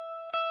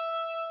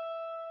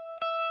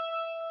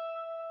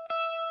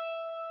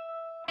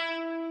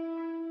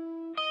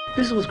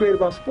This is what's great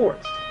about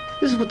sports.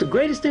 This is what the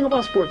greatest thing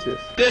about sports is.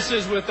 This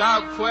is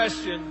without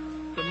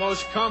question the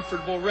most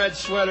comfortable red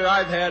sweater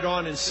I've had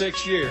on in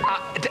 6 years.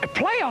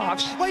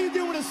 Playoffs? What do you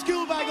do with a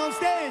school bag on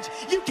stage?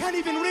 You can't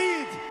even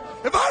read.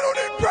 If I don't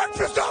eat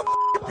breakfast, I'm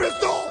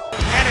pistol.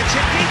 And it's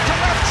hit deep to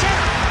left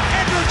center.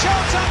 Andrew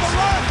Jones on the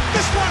run.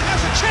 This one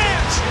has a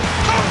chance.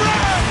 Home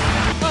run!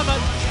 Clement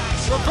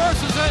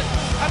reverses it,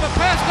 and the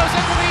pass goes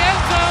into the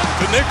end zone.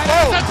 To Nick and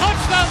Foles. It's a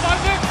touchdown by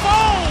Nick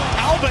Foles.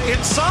 Alba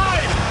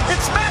inside.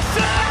 It's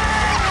Messi!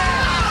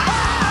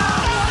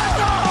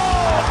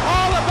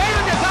 Oh, the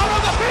Bader gets out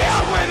on the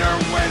field. Winner,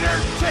 winner,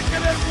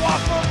 chicken and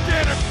waffle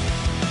dinner.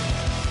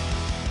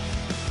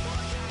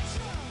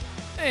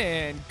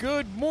 And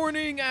good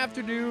morning,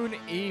 afternoon,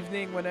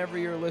 evening, whenever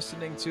you're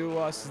listening to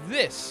us.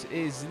 This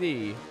is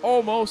the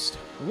almost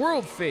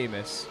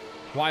world-famous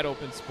Wide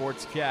Open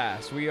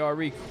Sportscast. We are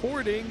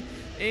recording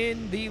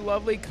in the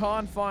lovely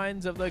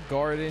confines of the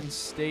Garden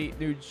State,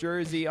 New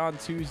Jersey on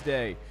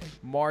Tuesday,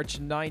 March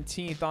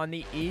 19th, on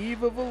the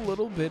eve of a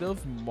little bit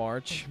of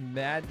March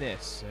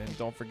Madness. And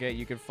don't forget,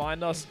 you can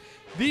find us,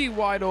 the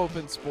Wide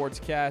Open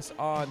Sportscast,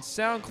 on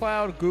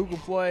SoundCloud, Google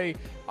Play,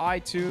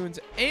 iTunes,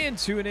 and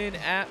tune in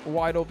at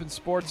Wide Open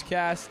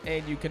Sportscast.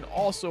 And you can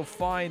also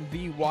find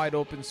the Wide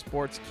Open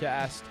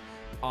Sportscast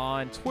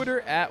on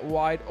Twitter at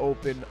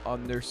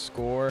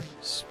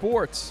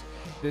wideopen_sports.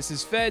 This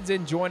is Feds,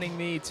 and joining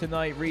me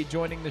tonight,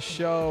 rejoining the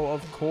show,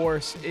 of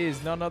course,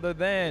 is none other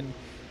than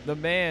the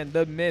man,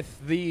 the myth,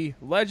 the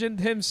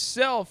legend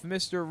himself,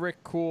 Mr.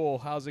 Rick Cool.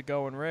 How's it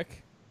going,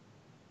 Rick?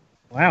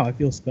 Wow, I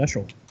feel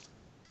special.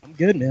 I'm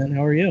good, man.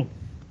 How are you?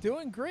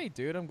 Doing great,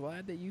 dude. I'm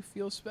glad that you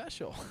feel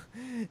special.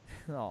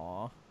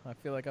 Aw, I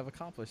feel like I've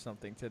accomplished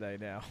something today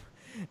now.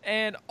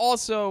 And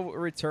also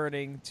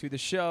returning to the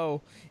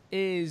show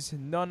is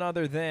none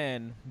other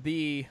than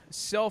the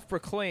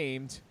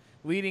self-proclaimed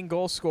leading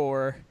goal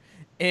scorer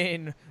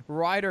in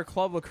Rider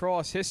Club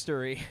lacrosse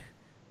history,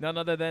 none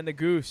other than the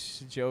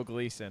Goose, Joe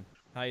Gleason.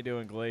 How you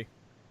doing, Glee?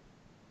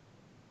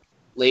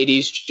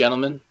 Ladies,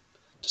 gentlemen,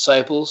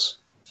 disciples,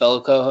 fellow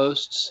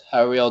co-hosts,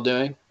 how are we all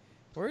doing?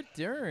 We're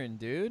doing,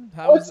 dude.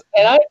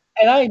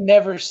 And I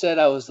never said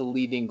I was the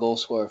leading goal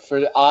scorer.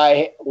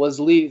 I was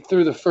leading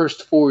through the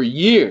first 4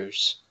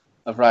 years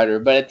of Rider,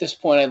 but at this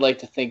point, I'd like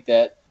to think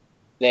that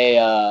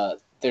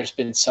there's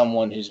been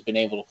someone who's been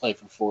able to play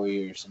for 4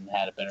 years and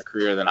had a better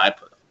career than I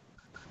put up.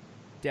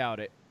 Doubt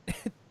it.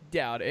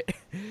 Doubt it.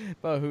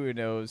 But who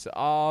knows?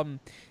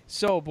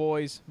 So,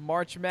 boys,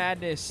 March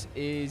Madness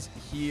is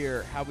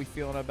here. How we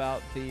feeling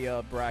about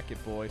the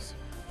bracket, boys?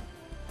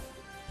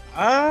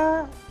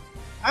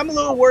 I'm a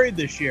little worried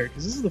this year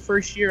because this is the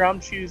first year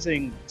I'm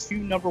choosing 2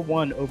 number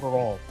 1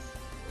 overalls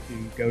to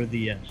go to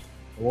the end.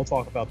 But we'll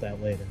talk about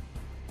that later.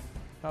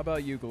 How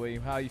about you, Glee?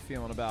 How are you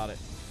feeling about it?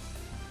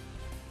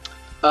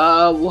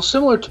 Well,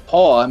 similar to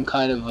Paul, I'm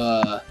kind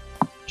of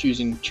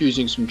choosing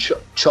some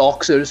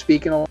chalk, so to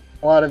speak, in a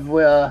lot of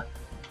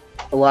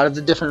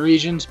the different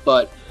regions.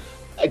 But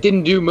I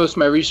didn't do most of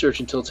my research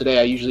until today.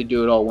 I usually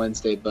do it all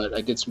Wednesday, but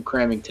I did some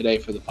cramming today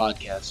for the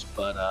podcast.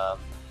 But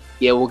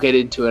yeah, we'll get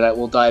into it.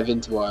 We'll dive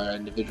into our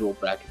individual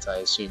brackets,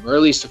 I assume, or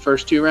at least the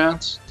first 2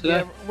 rounds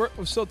today. Yeah,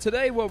 so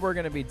today what we're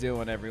going to be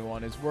doing,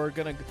 everyone, is we're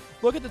going to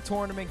look at the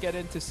tournament, get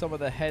into some of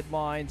the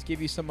headlines,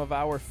 give you some of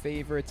our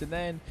favorites, and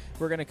then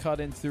we're going to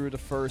cut in through the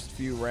first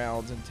few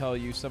rounds and tell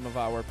you some of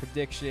our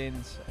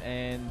predictions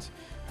and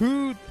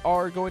who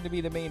are going to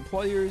be the main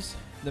players,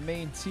 the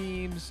main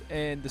teams,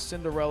 and the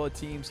Cinderella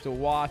teams to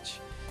watch,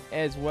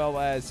 as well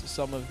as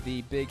some of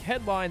the big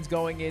headlines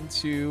going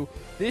into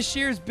this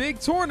year's big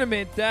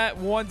tournament that,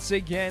 once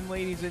again,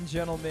 ladies and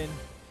gentlemen,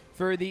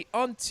 for the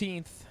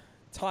umpteenth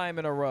time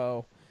in a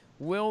row,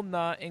 will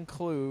not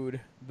include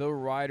the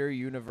Rider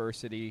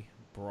University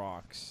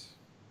Bronx.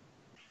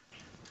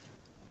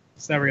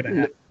 It's never going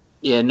to happen.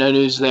 Yeah, no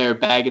news there.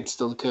 Baggett's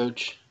still the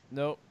coach.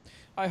 Nope.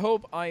 I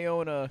hope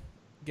Iona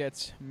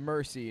gets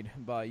mercied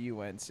by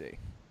UNC.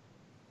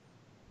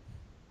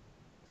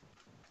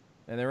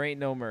 And there ain't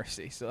no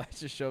mercy, so that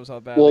just shows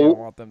how badly I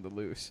want them to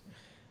lose.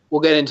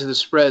 We'll get into the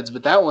spreads,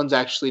 but that one's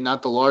actually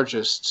not the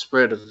largest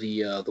spread of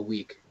the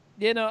week.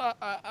 Yeah, no,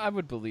 I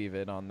would believe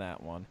it on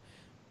that one.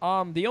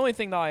 The only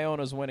thing that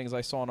Iona's winning is I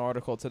saw an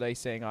article today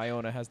saying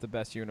Iona has the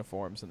best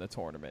uniforms in the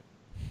tournament.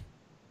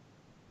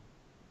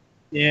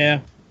 Yeah,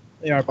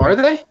 they are. Are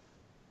they?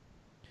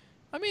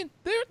 I mean,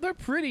 they're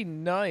pretty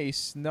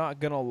nice,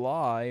 not gonna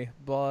lie,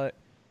 but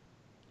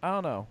I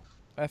don't know.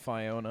 F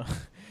Iona.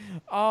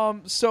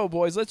 So,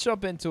 boys, let's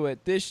jump into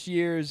it. This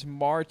year's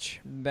March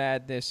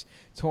Madness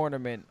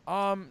tournament.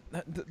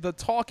 The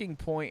talking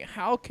point,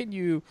 how can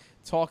you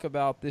talk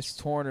about this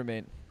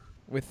tournament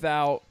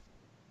without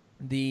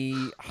the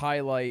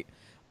highlight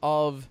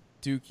of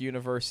Duke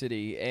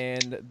University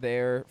and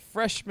their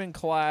freshman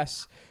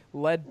class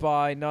led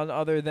by none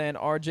other than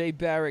R.J.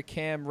 Barrett,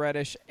 Cam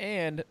Reddish,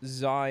 and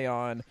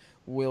Zion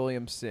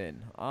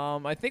Williamson.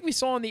 I think we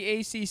saw in the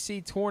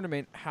ACC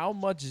tournament how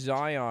much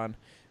Zion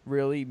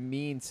really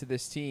means to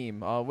this team.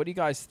 What are you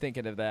guys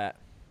thinking of that?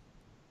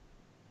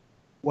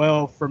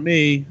 Well, for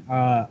me,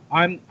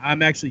 I'm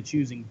actually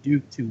choosing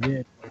Duke to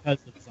win because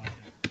of Zion.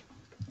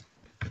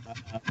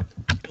 I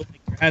feel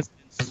like there has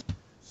been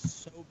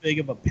so big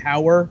of a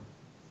power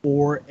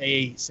for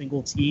a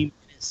single team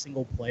and a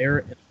single player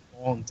in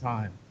a long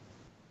time.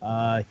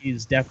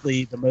 He's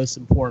definitely the most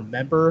important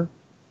member.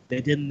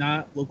 They did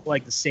not look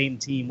like the same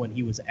team when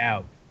he was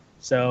out.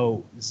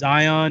 So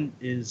Zion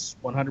is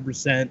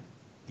 100%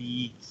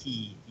 the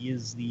key. He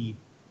is the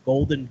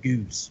golden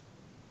goose.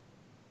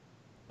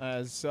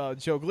 As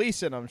Joe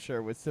Gleason, I'm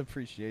sure, would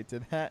appreciate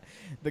that.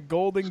 The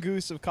golden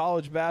goose of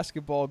college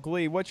basketball.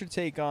 Glee, what's your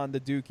take on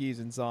the Dukies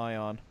and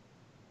Zion?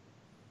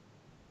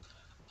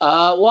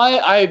 Well,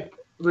 I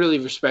really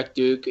respect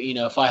Duke. You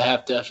know, if I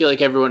have to, I feel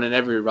like everyone in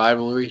every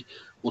rivalry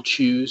will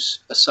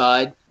choose a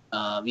side.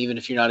 Even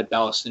if you're not a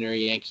Boston or a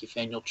Yankee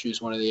fan, you'll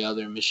choose one or the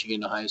other,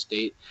 Michigan, Ohio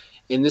State.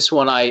 In this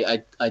one,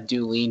 I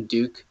do lean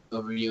Duke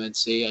over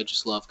UNC. I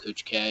just love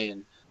Coach K,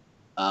 and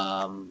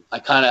I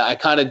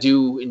kind of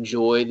do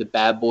enjoy the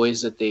bad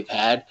boys that they've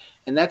had,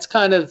 and that's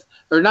kind of,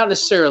 or not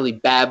necessarily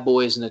bad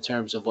boys in the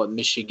terms of what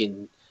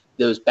Michigan,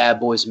 those bad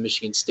boys in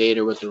Michigan State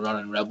or what the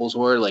Running Rebels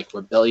were, like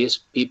rebellious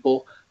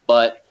people,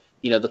 but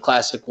you know, the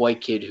classic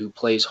white kid who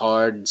plays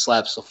hard and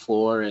slaps the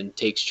floor and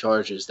takes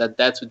charges.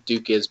 That's what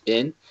Duke has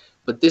been,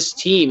 but this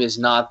team is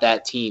not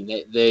that team.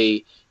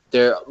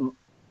 They're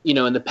you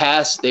know, in the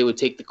past they would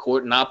take the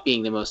court not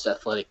being the most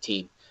athletic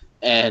team.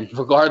 And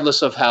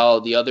regardless of how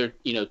the other,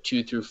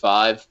 2 through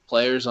 5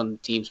 players on the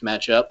teams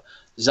match up,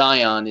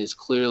 Zion is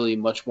clearly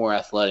much more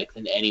athletic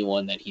than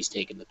anyone that he's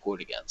taken the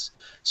court against.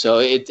 So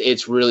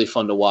it's really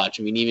fun to watch.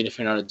 I mean, even if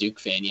you're not a Duke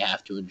fan, you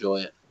have to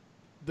enjoy it.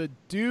 The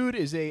dude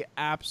is a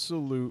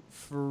absolute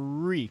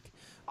freak.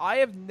 I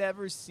have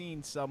never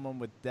seen someone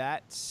with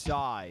that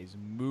size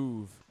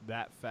move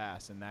that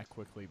fast and that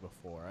quickly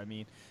before. I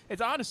mean,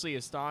 it's honestly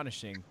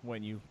astonishing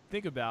when you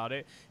think about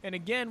it. And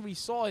again, we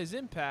saw his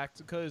impact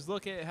because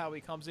look at how he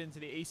comes into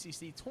the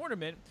ACC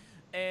tournament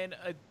and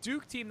a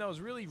Duke team that was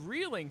really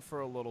reeling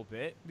for a little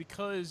bit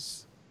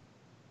because,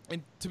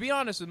 and to be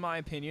honest, in my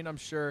opinion, I'm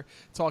sure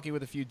talking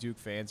with a few Duke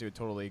fans, they would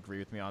totally agree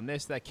with me on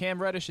this, that Cam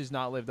Reddish has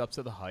not lived up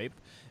to the hype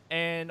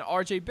and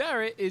RJ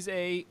Barrett is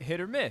a hit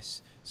or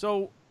miss.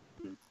 So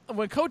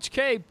when Coach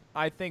K,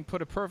 I think,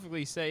 put it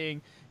perfectly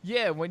saying,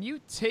 yeah, when you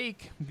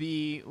take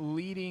the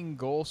leading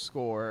goal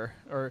scorer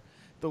or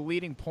the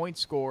leading point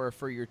scorer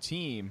for your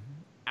team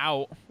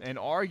out and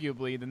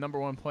arguably the number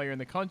 1 player in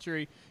the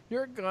country,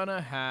 you're going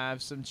to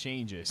have some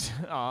changes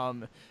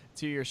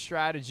to your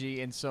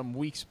strategy in some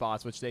weak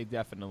spots, which they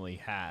definitely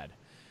had.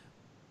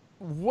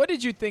 What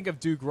did you think of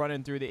Duke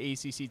running through the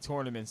ACC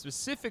tournament,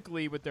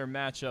 specifically with their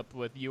matchup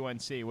with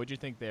UNC? What did you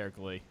think there,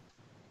 Glee?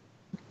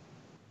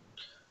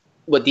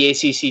 What, the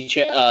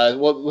ACC?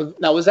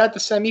 Now, was that the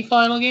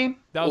semifinal game?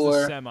 That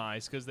was the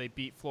semis because they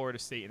beat Florida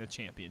State in the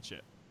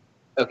championship.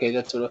 Okay,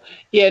 that's what.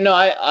 Yeah, no,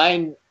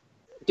 I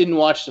didn't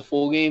watch the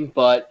full game,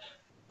 but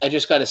I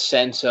just got a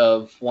sense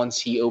of once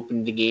he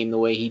opened the game the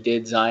way he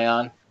did,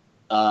 Zion,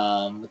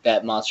 with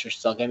that monster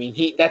dunk. I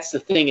mean, that's the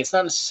thing. It's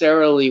not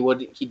necessarily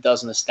what he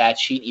does in the stat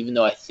sheet, even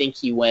though I think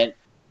he went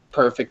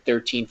perfect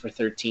 13 for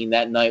 13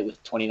 that night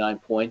with 29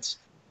 points.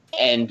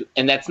 And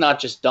that's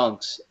not just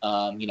dunks.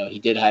 He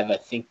did have, I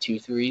think, 2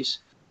 threes.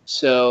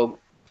 So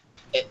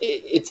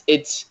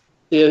it's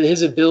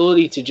his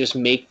ability to just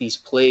make these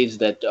plays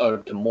that are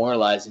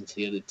demoralizing to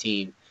the other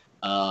team.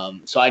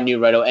 So I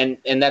knew right away,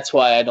 and that's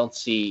why I don't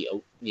see,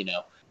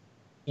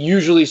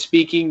 usually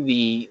speaking,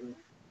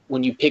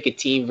 when you pick a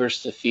team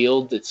versus the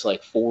field, it's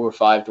like 4 or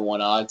 5 to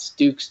 1 odds.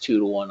 Duke's 2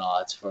 to 1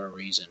 odds for a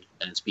reason,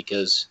 and it's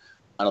because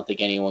I don't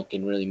think anyone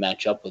can really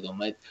match up with them.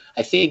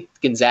 I think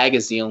Gonzaga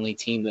is the only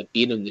team that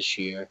beat them this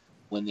year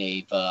when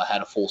they've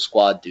had a full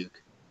squad,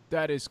 Duke.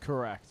 That is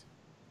correct.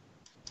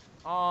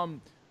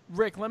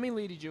 Rick, let me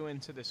lead you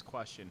into this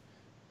question.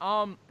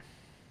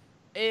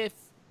 If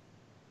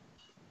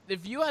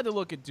you had to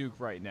look at Duke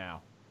right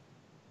now,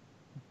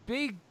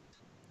 big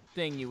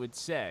thing you would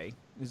say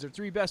is their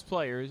 3 best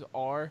players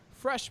are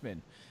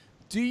freshmen.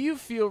 Do you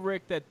feel,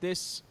 Rick, that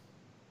this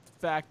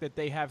fact that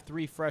they have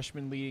 3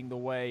 freshmen leading the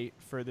way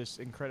for this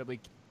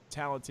incredibly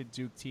talented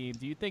Duke team,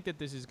 do you think that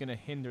this is going to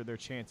hinder their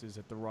chances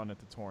at the run at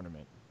the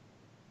tournament?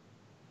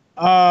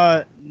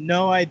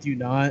 No, I do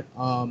not.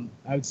 I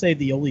would say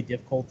the only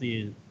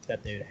difficulty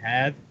that they would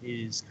have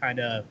is kind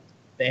of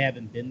they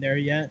haven't been there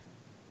yet.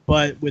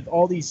 But with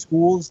all these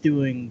schools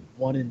doing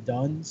one and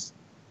dones,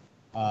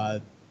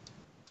 1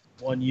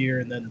 year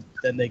and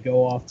then they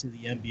go off to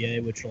the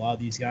NBA, which a lot of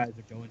these guys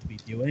are going to be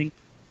doing.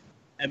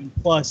 And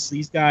plus,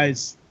 these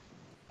guys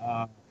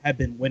have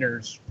been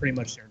winners pretty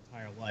much their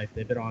entire life.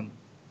 They've been on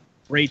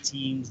great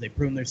teams. They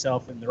prove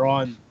themselves, and they're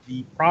on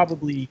the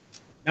probably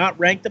not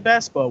ranked the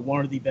best, but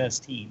one of the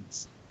best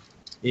teams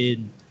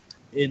in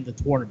the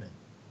tournament.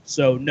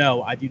 So,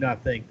 no, I do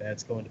not think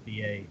that's going to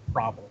be a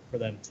problem for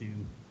them to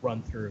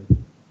run through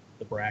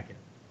the bracket.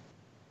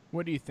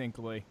 What do you think,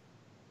 Lee?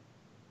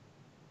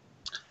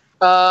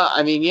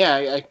 I mean,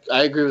 yeah,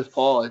 I agree with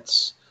Paul.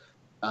 It's,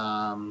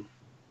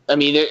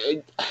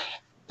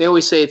 they're They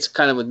always say it's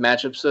kind of with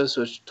matchups though,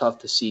 so it's tough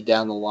to see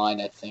down the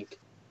line. I think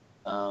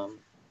I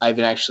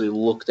haven't actually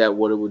looked at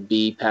what it would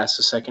be past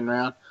the second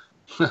round.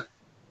 Yeah,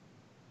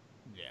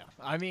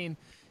 I mean,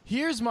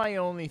 here's my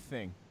only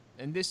thing,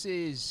 and this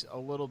is a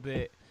little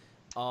bit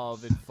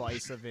of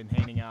advice I've been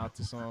handing out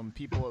to some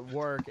people at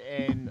work,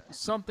 and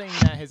something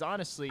that has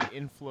honestly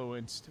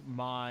influenced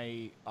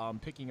my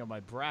picking of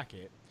my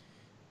bracket.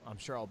 I'm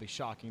sure I'll be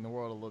shocking the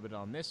world a little bit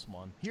on this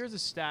one. Here's a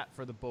stat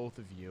for the both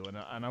of you,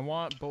 and I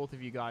want both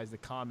of you guys to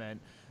comment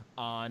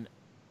on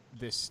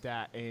this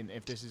stat and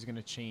if this is going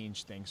to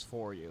change things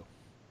for you.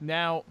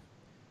 Now,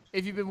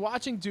 if you've been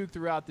watching Duke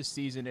throughout the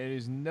season, it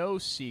is no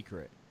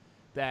secret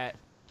that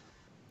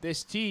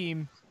this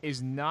team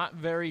is not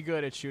very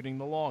good at shooting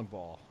the long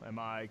ball. Am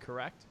I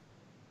correct?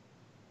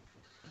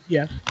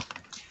 Yeah.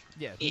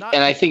 Yeah.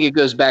 And I think it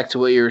goes back to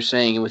what you were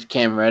saying with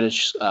Cam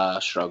Reddish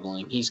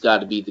struggling. He's got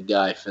to be the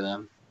guy for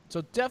them.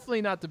 So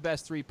definitely not the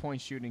best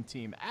three-point shooting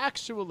team.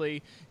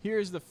 Actually,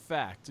 here's the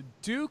fact.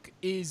 Duke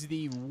is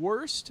the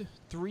worst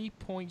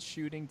three-point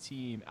shooting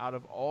team out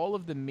of all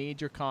of the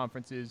major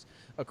conferences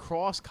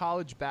across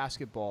college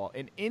basketball,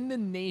 and in the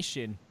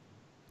nation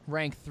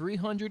ranked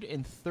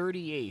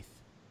 338th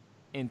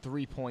in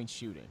three-point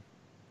shooting.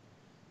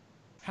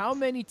 How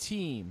many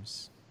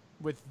teams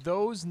with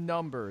those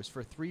numbers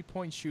for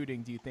three-point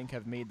shooting do you think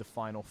have made the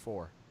Final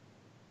Four?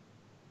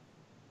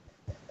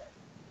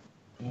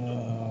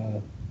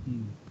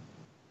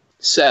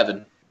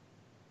 7.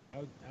 I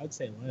would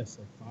say less,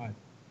 like 5.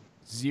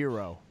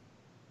 0.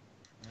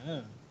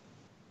 Oh.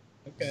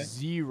 Okay.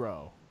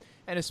 0.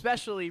 And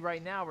especially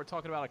right now, we're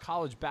talking about a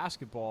college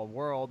basketball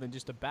world and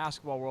just a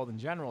basketball world in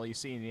general. You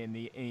see in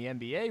the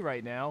NBA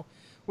right now,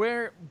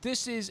 where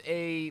this is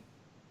a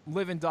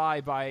live and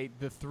die by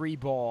the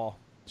three-ball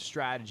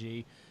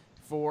strategy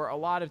for a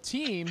lot of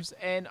teams.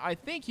 And I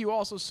think you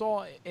also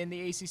saw in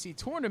the ACC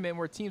tournament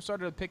where teams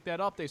started to pick that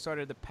up. They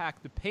started to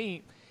pack the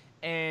paint,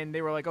 and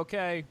they were like,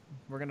 okay,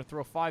 we're going to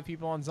throw 5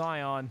 people on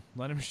Zion.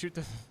 Let them shoot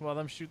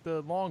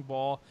the long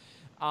ball.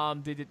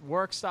 Did it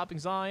work stopping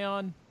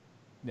Zion?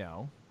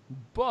 No.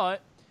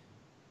 But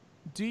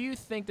do you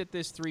think that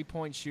this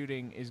three-point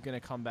shooting is going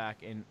to come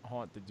back and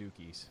haunt the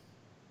Dukies?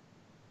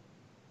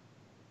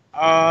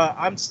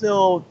 I'm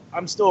still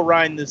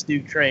riding this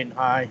Duke train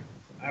high.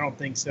 I don't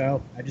think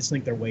so. I just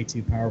think they're way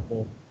too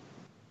powerful.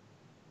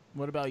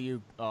 What about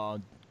you,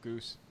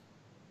 Goose?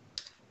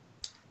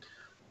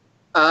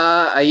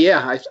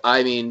 Yeah.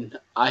 I mean,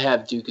 I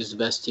have Duke as the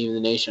best team in the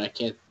nation. I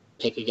can't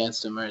pick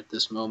against them right at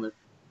this moment.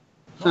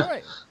 All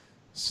right.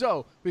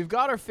 So we've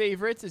got our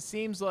favorites. It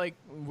seems like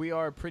we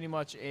are pretty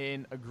much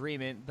in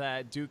agreement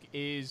that Duke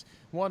is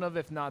one of,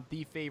 if not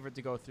the favorite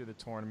to go through the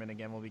tournament.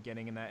 Again, we'll be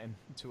getting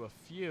into a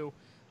few.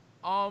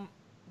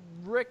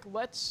 Rick,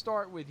 let's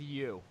start with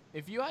you.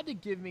 If you had to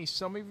give me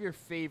some of your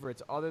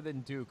favorites other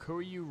than Duke, who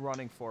are you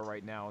running for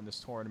right now in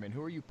this tournament?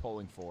 Who are you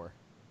pulling for?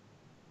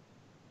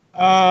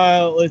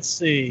 Let's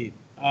see.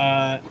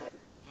 I'm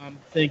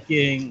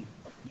thinking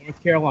North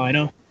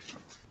Carolina.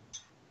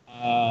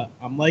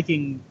 I'm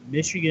liking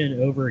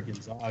Michigan over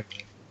Gonzaga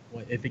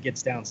if it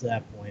gets down to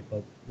that point,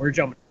 but we're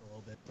jumping a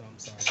little bit, so I'm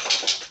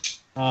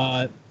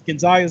sorry.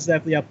 Gonzaga's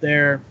definitely up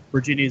there.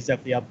 Virginia's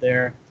definitely up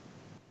there.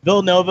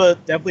 Villanova,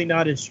 definitely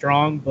not as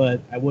strong, but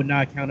I would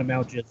not count them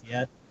out just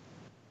yet.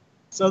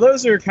 So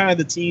those are kind of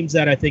the teams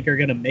that I think are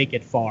going to make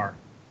it far,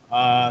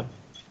 as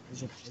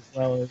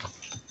well as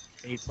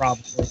State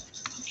probably,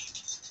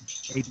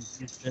 maybe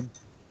Houston.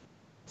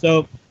 So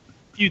a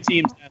few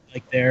teams that I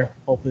like there.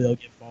 Hopefully they'll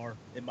get far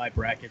in my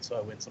bracket so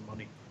I win some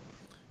money.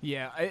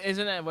 Yeah,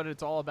 isn't that what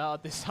it's all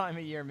about this time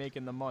of year,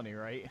 making the money,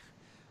 right?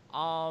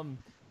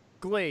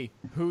 Glee,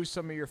 who's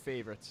some of your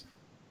favorites?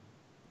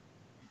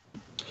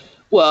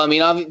 Well, I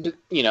mean,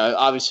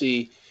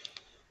 obviously,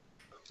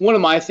 one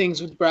of my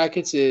things with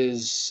brackets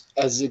is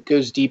as it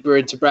goes deeper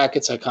into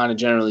brackets, I kind of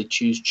generally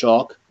choose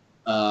chalk.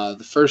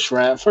 The first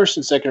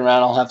and second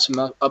round, I'll have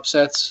some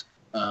upsets,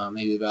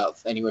 maybe about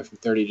anywhere from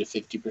 30 to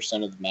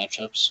 50% of the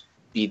matchups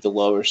be the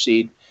lower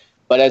seed.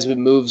 But as it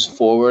moves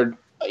forward,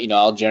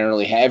 I'll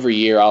generally every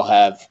year I'll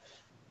have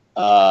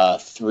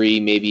 3,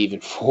 maybe even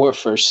 4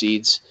 first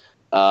seeds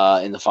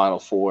in the Final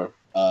Four.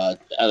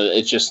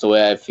 It's just the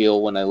way I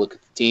feel when I look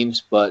at the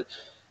teams. But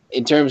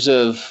in terms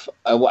of,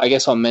 I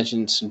guess I'll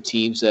mention some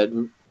teams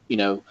that,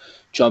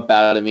 jump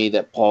out at me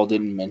that Paul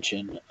didn't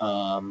mention.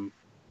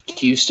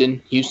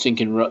 Houston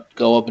can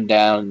go up and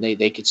down, and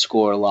they could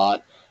score a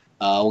lot.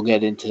 We'll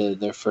get into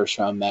their first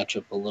round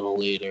matchup a little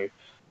later.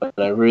 But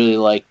I really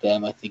like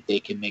them. I think they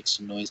can make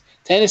some noise.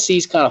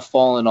 Tennessee's kind of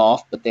fallen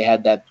off, but they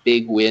had that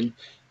big win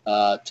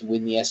to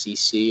win the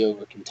SEC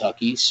over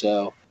Kentucky.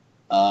 So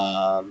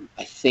I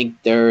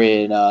think they're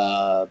in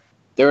a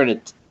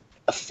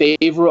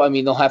favor. I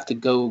mean, they'll have to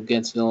go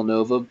against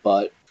Villanova,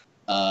 but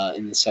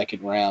in the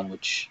second round,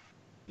 which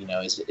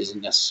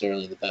isn't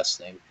necessarily the best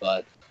thing.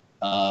 But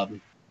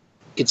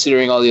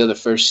considering all the other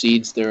first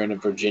seeds, they're in a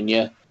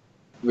Virginia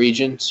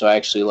region, so I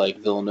actually like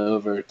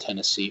Villanova or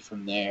Tennessee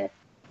from there.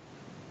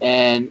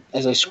 And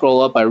as I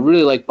scroll up, I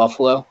really like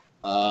Buffalo.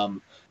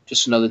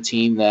 Just another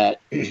team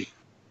that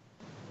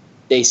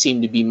they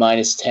seem to be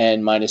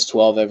 -10,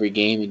 -12 every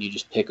game, and you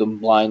just pick them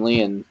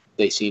blindly, and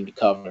they seem to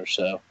cover.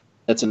 So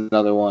that's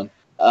another one.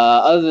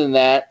 Other than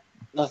that,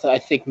 nothing. I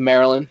think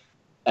Maryland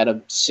at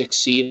a 6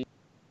 seed.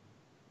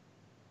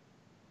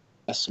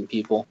 That's some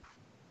people.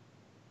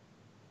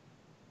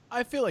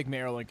 I feel like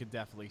Maryland could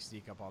definitely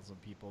sneak up on some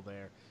people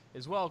there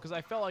as well, because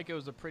I felt like it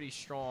was a pretty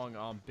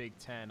strong Big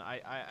Ten.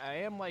 I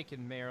am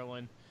liking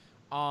Maryland.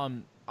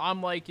 I'm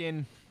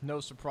liking, no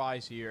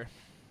surprise here,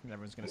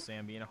 everyone's going to say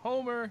I'm being a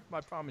homer, but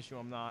I promise you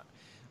I'm not.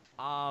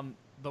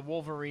 The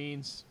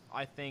Wolverines,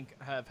 I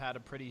think, have had a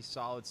pretty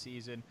solid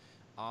season.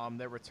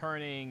 They're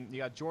returning. You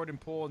got Jordan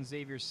Poole and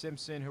Xavier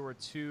Simpson, who were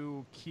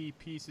two key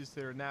pieces to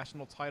their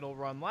national title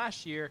run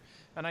last year.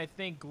 And I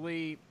think,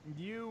 Lee,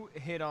 you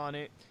hit on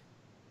it.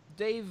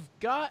 They've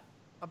got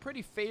a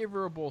pretty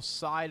favorable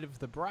side of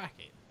the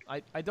bracket.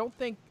 I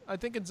think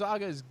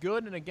Gonzaga is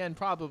good, and again,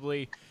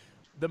 probably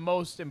the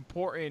most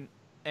important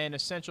and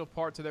essential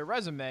part to their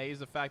resume is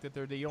the fact that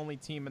they're the only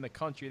team in the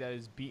country that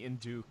has beaten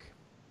Duke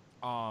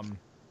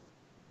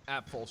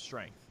at full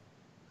strength.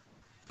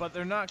 But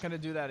they're not going to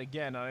do that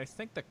again. And I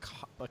think the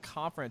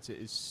conference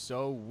is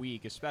so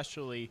weak,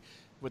 especially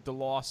with the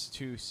loss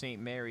to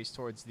St. Mary's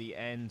towards the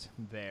end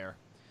there.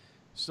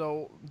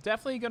 So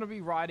definitely going to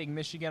be riding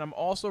Michigan. I'm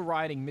also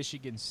riding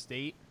Michigan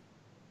State.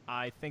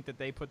 I think that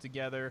they put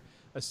together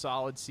a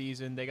solid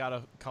season. They got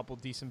a couple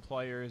decent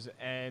players,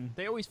 and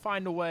they always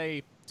find a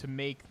way to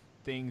make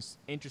things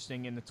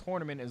interesting in the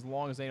tournament as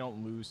long as they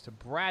don't lose to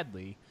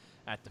Bradley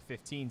at the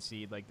 15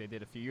 seed like they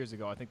did a few years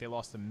ago. I think they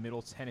lost to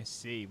Middle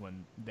Tennessee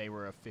when they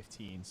were a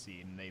 15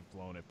 seed, and they've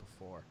blown it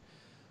before.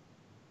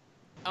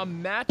 A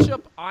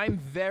matchup I'm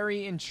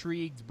very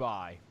intrigued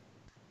by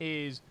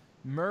is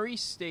Murray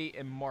State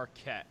and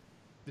Marquette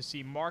to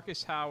see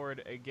Marcus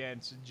Howard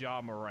against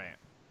Ja Morant.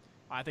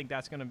 I think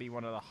that's going to be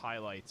one of the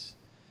highlights.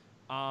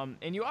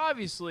 And you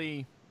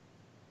obviously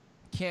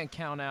can't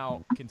count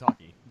out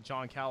Kentucky.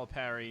 John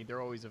Calipari,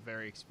 they're always a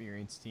very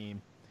experienced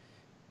team.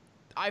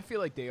 I feel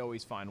like they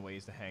always find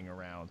ways to hang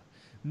around.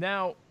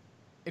 Now,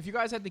 if you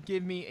guys had to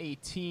give me a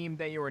team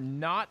that you were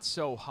not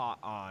so hot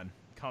on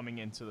coming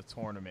into the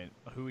tournament,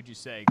 who would you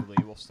say, Glee?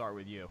 We'll start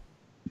with you.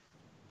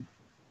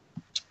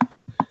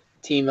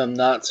 Team I'm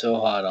not so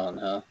hot on,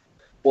 huh?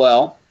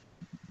 Well,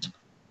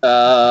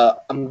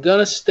 I'm going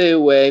to stay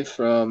away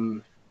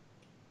from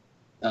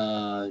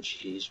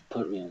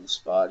put me on the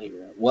spot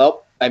here.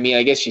 Well, I mean,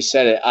 I guess you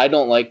said it. I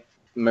don't like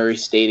Murray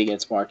State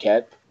against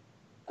Marquette.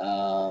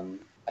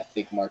 I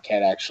think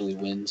Marquette actually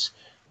wins.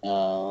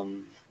 I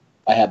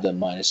have them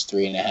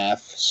 -3.5.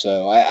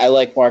 So I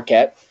like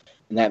Marquette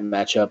in that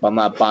matchup. I'm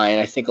not buying.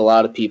 I think a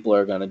lot of people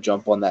are going to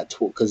jump on that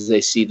because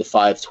they see the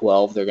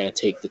 5-12. They're going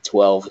to take the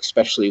 12,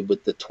 especially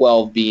with the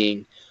 12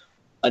 being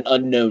an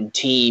unknown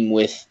team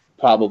with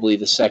probably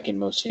the second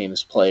most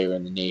famous player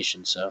in the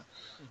nation. So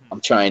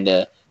I'm trying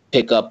to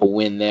pick up a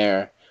win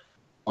there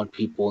on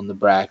people in the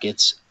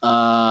brackets.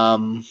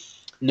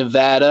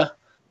 Nevada's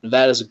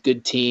a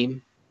good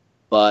team,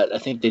 but I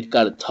think they've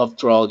got a tough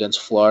draw against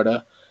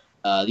Florida.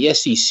 The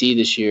SEC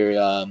this year,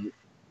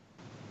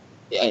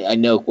 I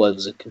know it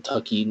wasn't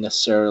Kentucky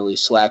necessarily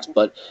slacks,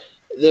 but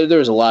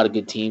there's a lot of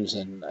good teams,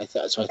 and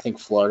so I think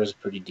Florida's a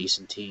pretty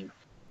decent team.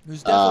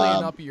 There's definitely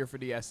an up year for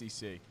the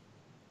SEC.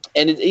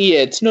 And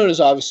it's known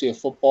as obviously a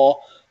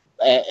football.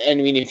 And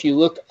I mean, if you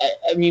look,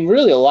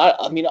 really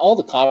all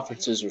the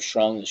conferences were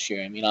strong this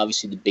year. I mean,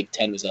 obviously the Big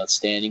Ten was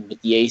outstanding,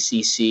 but the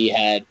ACC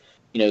had,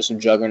 some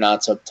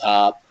juggernauts up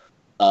top.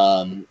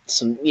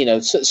 Some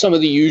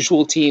of the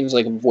usual teams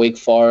like Wake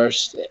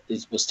Forest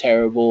was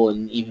terrible,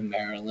 and even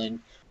Maryland.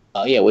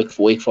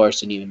 Wake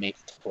Forest didn't even make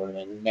the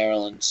tournament.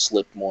 Maryland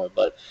slipped more,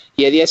 but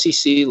the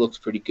SEC looks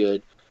pretty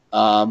good.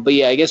 But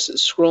I guess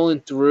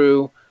scrolling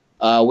through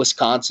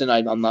Wisconsin,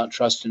 I'm not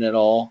trusting at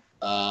all.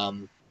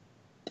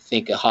 I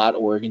think a hot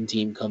Oregon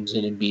team comes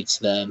in and beats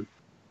them.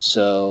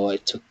 So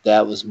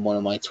that was one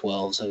of my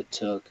 12s I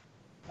took.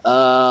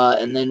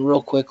 And then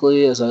real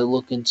quickly, as I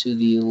look into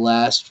the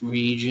last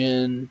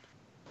region,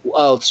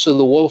 so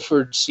the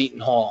Wofford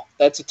Seton Hall,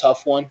 that's a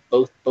tough one.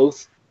 Both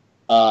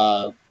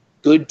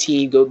good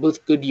team,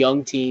 both good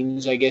young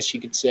teams, I guess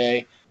you could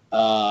say.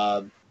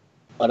 But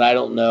I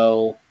don't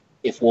know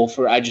if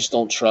Wofford. I just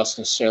don't trust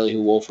necessarily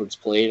who Wofford's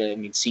played. I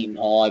mean, Seton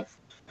Hall.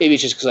 Maybe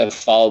it's just because I've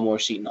followed more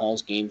Seton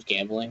Hall's games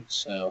gambling,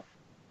 so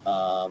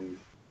I'm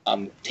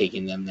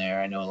taking them there.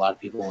 I know a lot of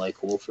people like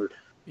Wofford.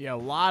 Yeah, a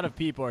lot of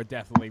people are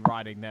definitely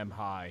riding them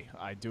high.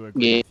 I do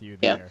agree with you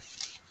there.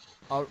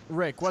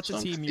 Rick, what's a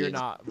team you're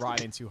not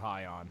riding too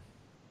high on?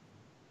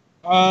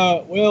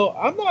 Well,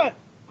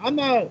 I'm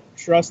not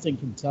trusting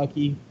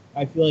Kentucky.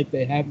 I feel like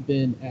they haven't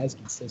been as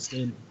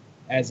consistent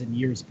as in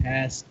years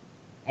past.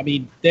 I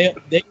mean, they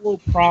will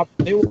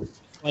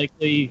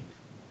likely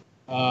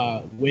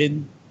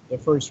win the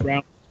first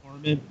round of the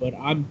tournament, but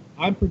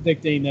I'm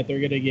predicting that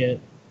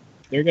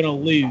they're gonna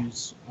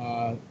lose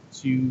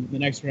to the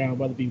next round,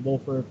 whether it be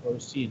Wofford or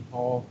Seton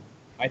Hall.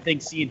 I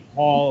think Seton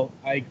Hall.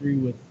 I agree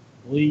with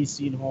Lee.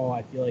 Seton Hall,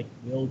 I feel like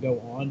will go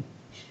on.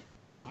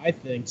 I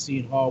think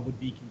Seton Hall would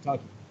be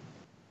Kentucky.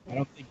 I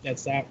don't think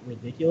that's that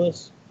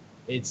ridiculous.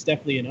 It's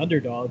definitely an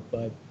underdog,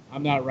 but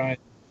I'm not riding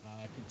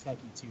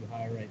Kentucky too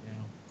high right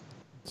now.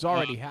 It's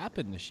already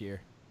happened this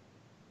year.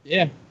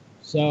 Yeah,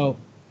 so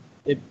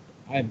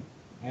I'm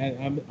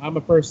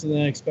a person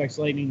that expects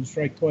lightning to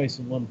strike twice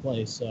in one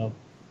place. So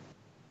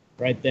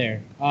right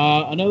there,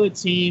 another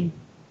team,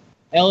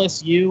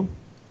 LSU.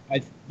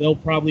 They'll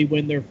probably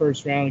win their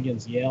first round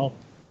against Yale,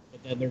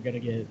 but then they're gonna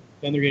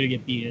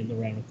get beaten in the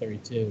round of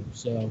 32.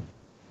 So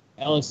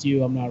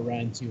LSU, I'm not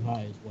riding too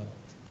high as well.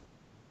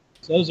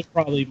 So those are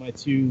probably my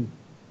two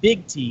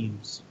big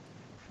teams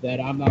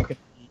that I'm not going to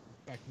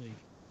respectfully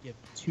give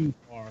too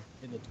far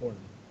in the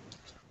tournament.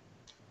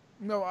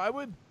 No, I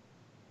would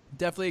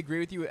definitely agree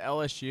with you with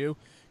LSU,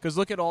 because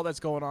look at all that's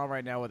going on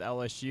right now with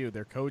LSU.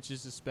 Their coach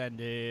is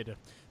suspended,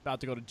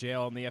 about to go to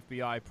jail in the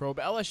FBI probe.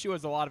 LSU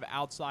has a lot of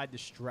outside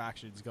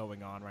distractions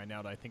going on right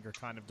now that I think are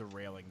kind of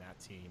derailing that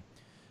team.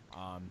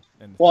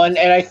 And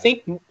I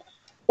think,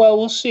 well,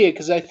 we'll see it,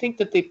 because I think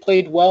that they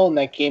played well in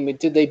that game.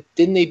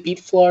 Didn't they beat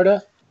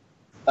Florida?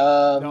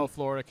 No,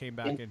 Florida came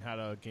back and had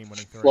a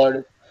game-winning throw.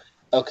 Florida.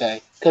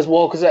 Okay,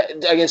 because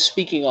I guess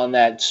speaking on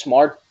that,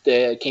 Smart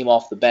came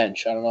off the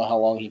bench. I don't know how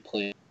long he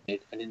played. I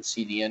didn't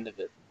see the end of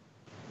it.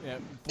 Yeah,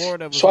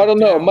 Florida was so I don't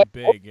know. down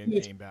big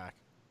and came back.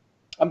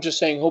 I'm just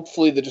saying,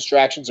 hopefully the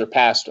distractions are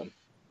past him.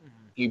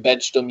 You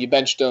benched him.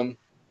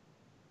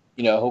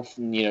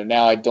 Hopefully,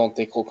 now I don't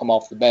think he'll come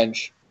off the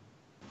bench.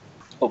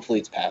 Hopefully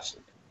it's past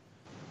him.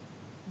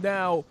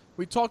 Now,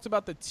 we talked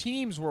about the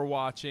teams we're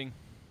watching.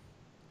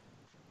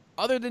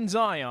 Other than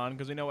Zion,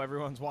 because we know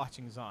everyone's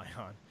watching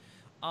Zion.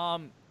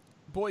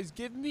 Boys,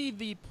 give me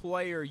the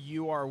player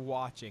you are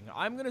watching.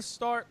 I'm going to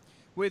start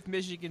with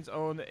Michigan's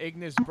own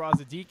Ignas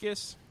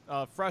Brazdeikis,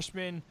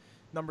 freshman,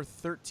 number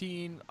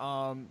 13.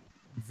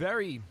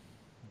 Very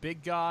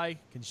big guy,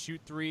 can shoot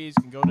threes,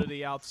 can go to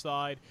the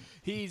outside.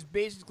 He's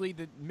basically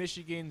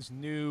Michigan's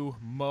new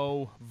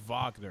Mo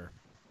Wagner.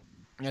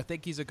 And I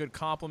think he's a good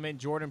complement.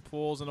 Jordan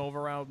Poole's an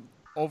overall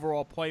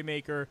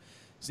playmaker.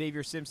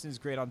 Xavier Simpson's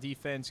great on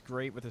defense,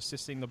 great with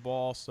assisting the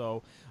ball.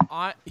 So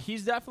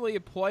he's definitely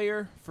a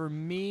player for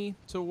me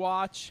to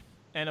watch.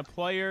 And a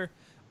player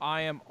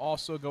I am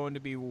also going to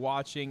be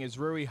watching is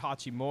Rui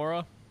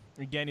Hachimura.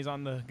 Again, he's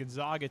on the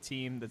Gonzaga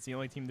team. That's the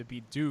only team to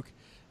beat Duke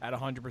at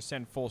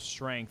 100% full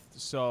strength.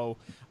 So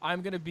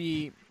I'm going to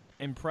be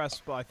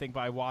impressed, I think,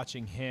 by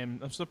watching him.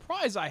 I'm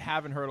surprised I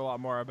haven't heard a lot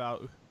more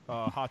about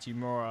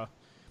Hachimura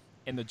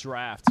in the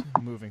draft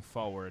moving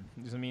forward.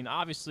 Because, I mean,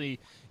 obviously,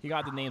 you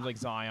got the names like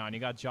Zion, you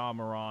got Ja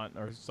Morant,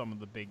 or some of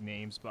the big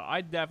names, but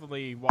I'm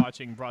definitely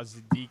watching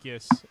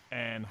Brazdeikis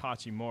and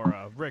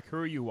Hachimura. Rick, who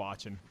are you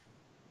watching?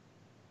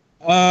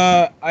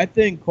 I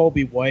think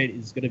Colby White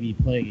is going to be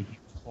playing a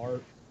huge part when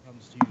it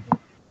comes to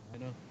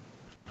North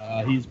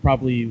Carolina. He's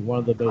probably one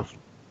of the most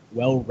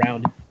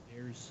well-rounded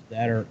players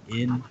that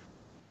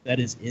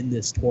is in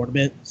this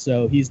tournament,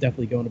 so he's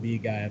definitely going to be a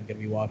guy I'm going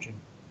to be watching.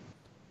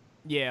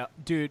 Yeah,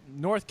 dude,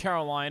 North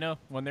Carolina,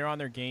 when they're on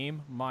their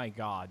game, my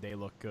God, they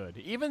look good.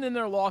 Even in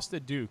their loss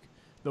to Duke,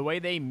 the way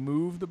they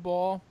move the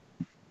ball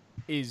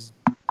is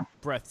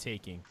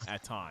breathtaking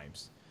at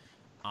times.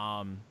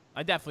 I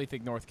definitely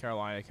think North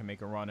Carolina can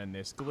make a run in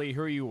this. Glee,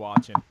 who are you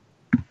watching?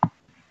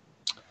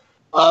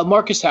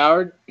 Marcus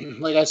Howard.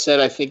 Like I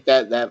said, I think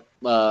that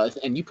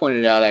and you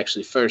pointed it out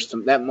actually first,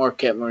 that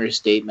Marquette-Murray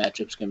State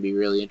matchup is going to be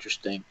really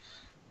interesting.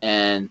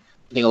 And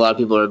I think a lot of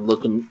people are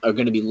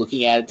going to be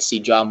looking at it to see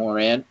Ja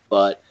Morant,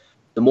 but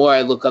the more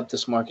I look up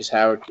this Marcus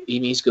Howard,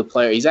 he's a good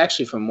player. He's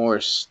actually from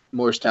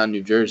Morristown,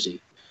 New Jersey,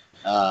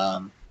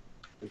 and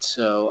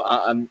so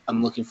I'm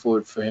looking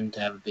forward for him to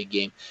have a big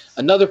game.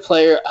 Another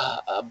player,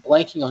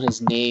 blanking on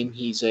his name.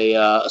 He's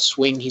a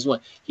swing. He's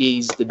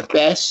the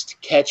best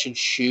catch and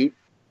shoot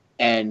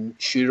and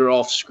shooter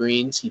off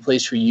screens. He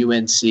plays for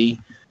UNC.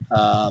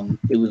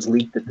 It was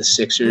leaked that the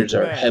Sixers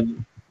are heavy.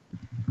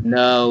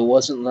 No, it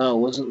wasn't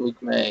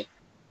Luke May.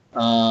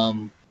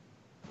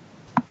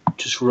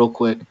 Just real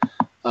quick.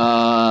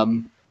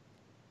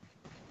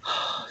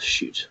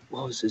 Shoot,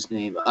 what was his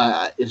name?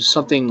 It was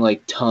something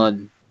like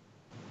Ton.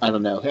 I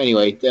don't know.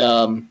 Anyway,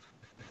 I'm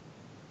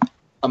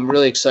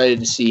really excited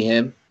to see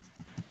him,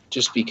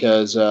 just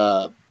because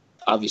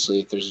obviously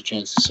if there's a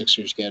chance the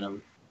Sixers get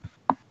him,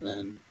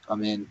 then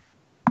I'm in.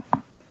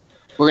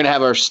 We're gonna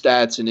have our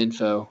stats and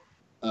info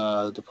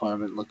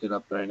department look it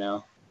up right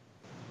now.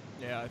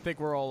 Yeah, I think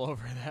we're all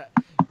over that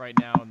right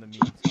now in the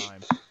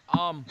meantime.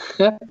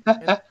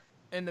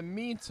 In the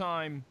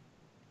meantime,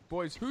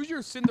 boys, who's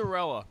your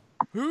Cinderella?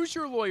 Who's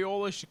your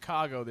Loyola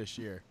Chicago this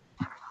year?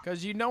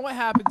 Because you know what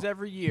happens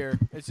every year.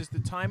 It's just the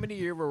time of the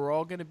year where we're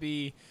all going to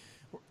be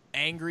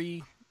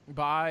angry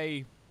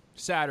by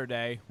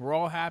Saturday. We're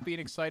all happy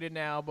and excited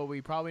now, but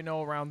we probably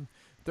know around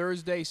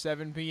Thursday,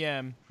 7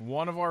 p.m.,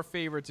 one of our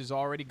favorites is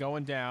already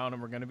going down,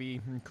 and we're going to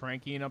be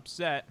cranky and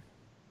upset.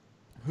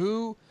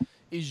 Who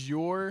is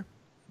your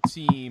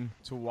team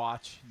to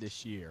watch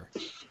this year?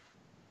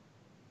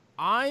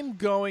 I'm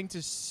going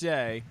to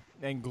say,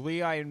 and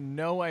Glee, I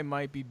know I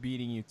might be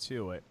beating you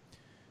to it,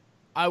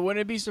 I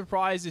wouldn't be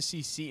surprised to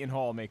see Seton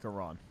Hall make a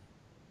run.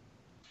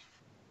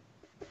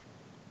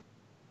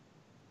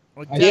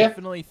 I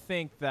definitely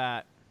think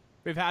that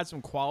they've had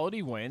some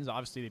quality wins.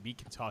 Obviously, they beat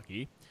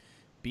Kentucky,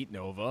 beat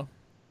Nova.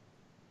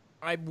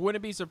 I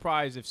wouldn't be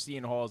surprised if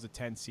Seton Hall as a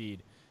 10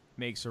 seed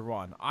makes a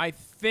run. I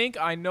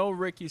know,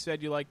 Rick, you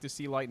said you like to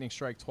see Lightning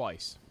strike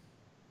twice.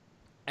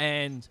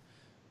 And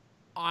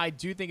I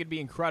do think it'd be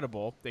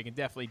incredible. They can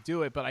definitely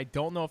do it, but I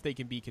don't know if they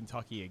can beat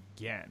Kentucky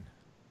again.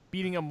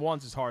 Beating them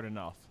once is hard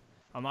enough.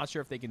 I'm not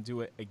sure if they can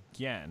do it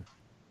again.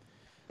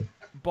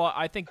 But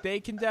I think they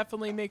can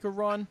definitely make a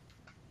run.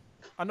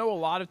 I know a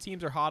lot of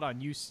teams are hot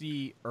on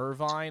UC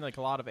Irvine, like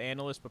a lot of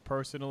analysts, but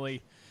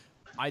personally,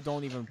 I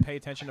don't even pay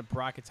attention to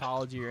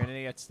bracketology or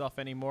any of that stuff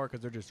anymore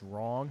because they're just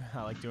wrong.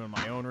 I like doing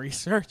my own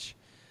research.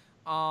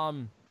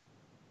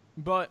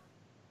 But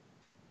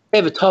they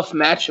have a tough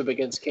matchup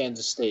against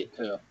Kansas State,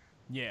 too.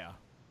 Yeah.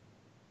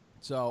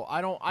 So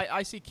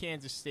I see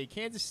Kansas State.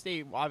 Kansas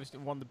State obviously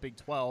won the Big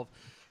 12.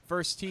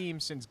 First team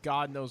since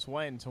God knows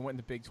when to win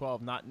the Big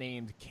 12, not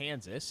named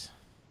Kansas.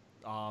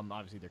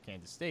 Obviously they're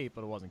Kansas State,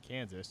 but it wasn't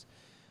Kansas.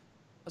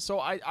 So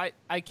I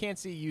can't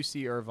see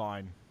UC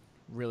Irvine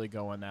really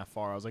going that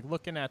far. I was like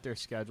looking at their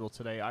schedule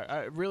today.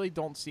 I really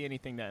don't see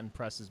anything that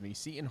impresses me.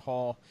 Seton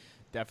Hall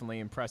definitely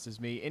impresses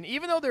me. And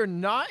even though they're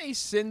not a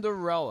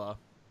Cinderella,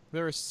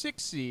 they're a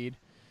 6 seed,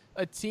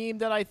 a team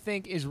that I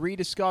think is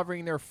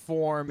rediscovering their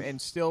form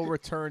and still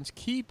returns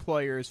key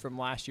players from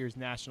last year's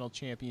national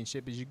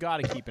championship is you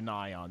got to keep an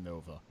eye on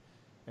Nova,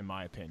 in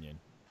my opinion.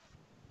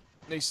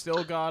 They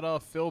still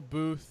got Phil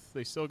Booth.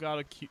 They still got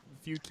a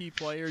few key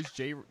players.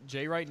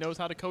 Jay Wright knows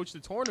how to coach the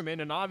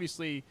tournament, and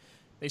obviously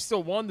they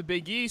still won the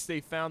Big East.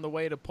 They found a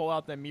way to pull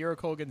out that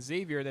miracle against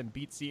Xavier and then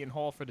beat Seton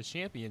Hall for the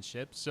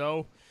championship.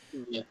 So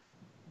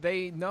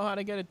they know how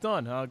to get it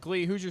done.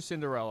 Glee, who's your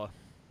Cinderella?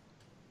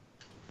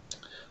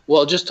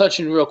 Well, just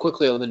touching real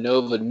quickly on the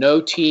Nova, no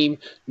team,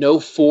 no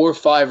 4,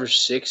 5, or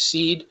 6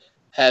 seed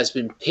has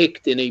been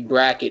picked in a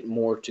bracket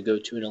more to go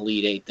to an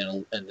Elite Eight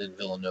than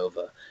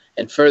Villanova.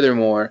 And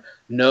furthermore,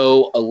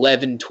 no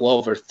 11,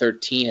 12, or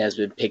 13 has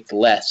been picked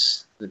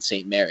less than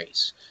St.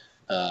 Mary's.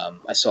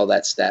 I saw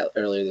that stat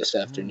earlier this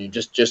afternoon,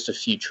 just a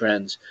few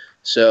trends.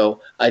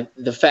 So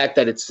the fact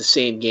that it's the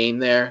same game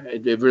there,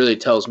 it really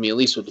tells me, at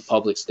least what the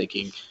public's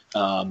thinking,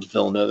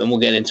 Villanova. And we'll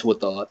get into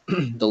what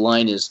the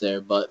line is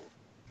there. But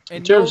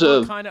in terms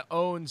Nova of kind of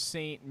owns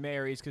St.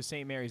 Mary's because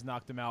St. Mary's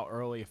knocked them out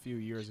early a few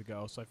years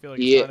ago. So I feel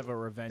like it's kind of a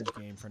revenge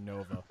game for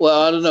Nova.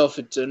 Well, I don't know if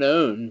it's an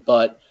own,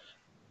 but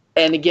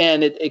and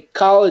again,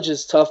 college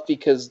is tough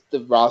because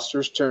the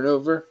rosters turn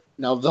over.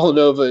 Now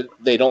Villanova,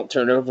 they don't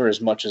turn over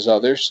as much as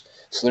others,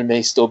 so there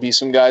may still be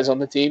some guys on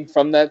the team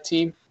from that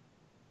team.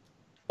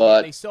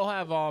 But they still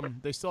have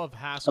Haskell.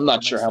 I'm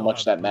not sure how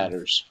much that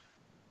matters.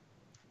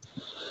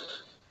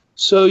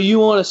 So you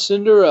want a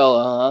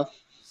Cinderella, huh?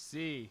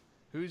 See.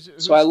 Who's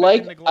so I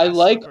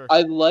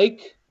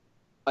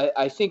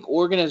think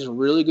Oregon has a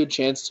really good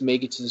chance to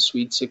make it to the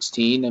Sweet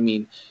 16. I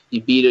mean,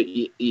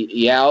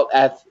 you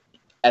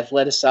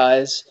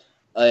out-athletize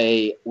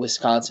a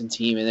Wisconsin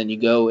team, and then you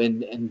go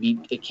in and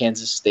beat a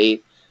Kansas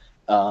State.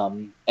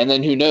 And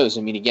then who knows?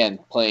 I mean, again,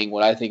 playing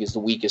what I think is the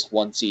weakest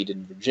 1 seed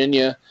in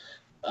Virginia,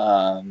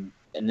 and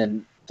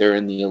then they're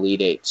in the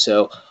Elite Eight.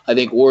 So I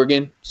think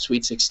Oregon,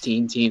 Sweet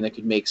 16 team that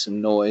could make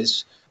some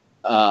noise.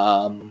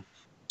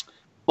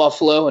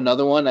 Buffalo,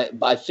 another one.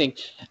 I think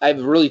I have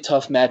a really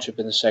tough matchup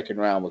in the second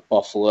round with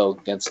Buffalo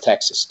against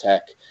Texas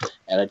Tech,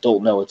 and I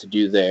don't know what to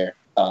do there.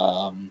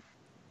 I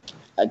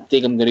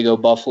think I'm going to go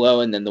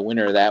Buffalo, and then the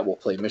winner of that will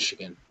play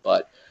Michigan.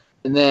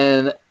 And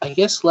then I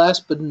guess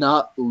last but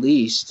not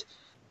least,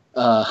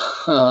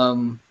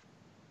 I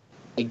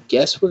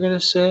guess we're going to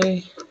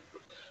say,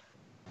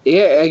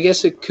 I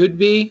guess it could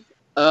be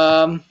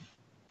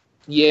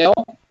Yale.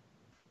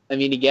 I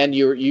mean, again,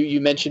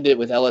 you mentioned it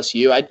with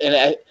LSU.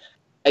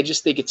 I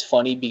just think it's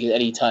funny because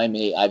anytime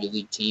a Ivy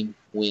League team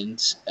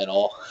wins at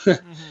all.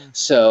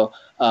 So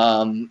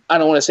I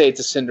don't want to say it's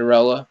a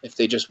Cinderella if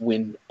they just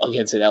win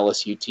against an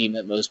LSU team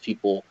that most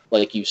people,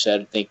 like you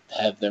said, think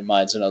have their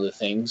minds on other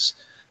things.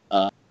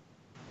 There's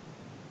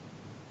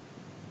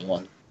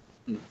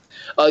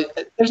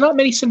not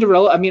many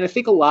Cinderella. I mean, I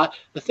think a lot.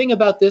 The thing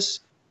about this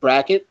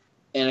bracket,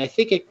 and I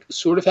think it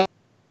sort of happened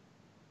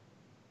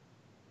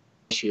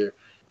this year,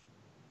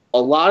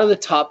 a lot of the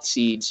top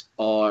seeds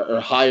or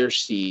higher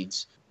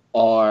seeds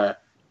are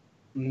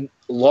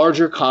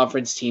larger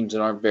conference teams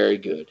that aren't very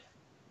good.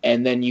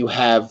 And then you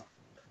have,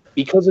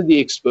 because of the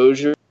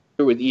exposure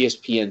with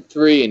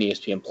ESPN3 and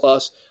ESPN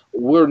Plus,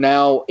 we're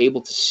now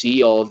able to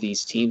see all of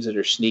these teams that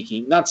are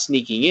not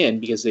sneaking in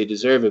because they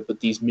deserve it,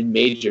 but these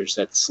mid-majors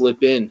that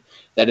slip in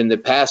that in the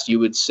past you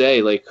would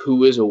say, like,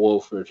 who is a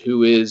Wofford?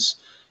 Who is,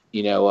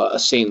 a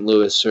St.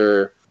 Louis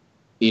or,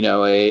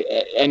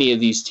 any of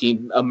these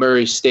teams, a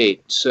Murray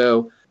State.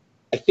 So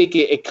I think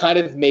it kind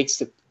of makes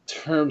the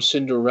term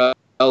Cinderella,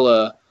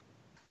 I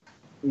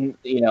don't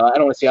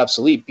want to say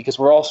obsolete because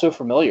we're all so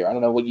familiar. I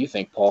don't know what you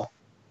think, Paul.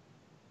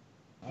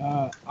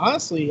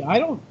 Honestly, I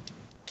don't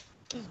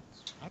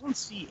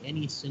see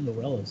any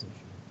Cinderellas this year.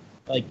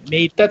 Like,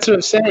 maybe that's what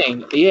I'm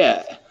saying.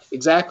 Yeah,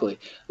 Exactly.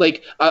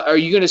 Like, are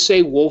you going to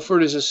say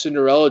Wolford is a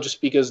Cinderella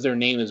just because their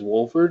name is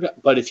Wolford?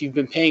 But if you've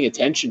been paying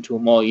attention to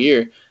them all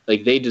year,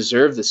 like, they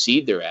deserve the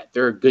seed they're at.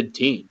 They're a good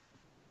team.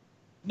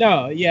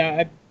 No,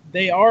 yeah,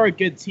 they are a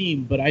good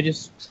team, but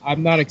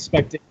I'm not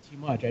expecting too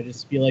much. I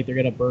just feel like they're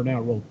going to burn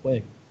out real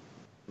quick.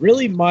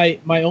 Really, my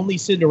only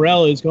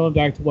Cinderella is going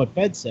back to what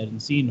Fed said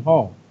and Seton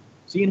Hall.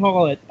 Seton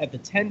Hall at the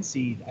 10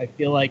 seed, I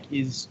feel like,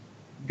 is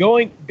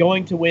going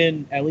to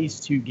win at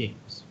least 2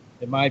 games.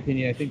 In my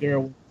opinion, I think they're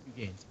going to win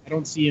 2 games. I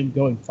don't see him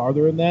going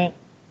farther than that.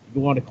 If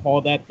you want to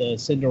call that the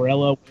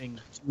Cinderella winning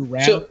 2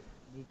 rounds, So,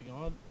 moving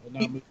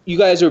on. you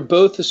guys are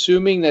both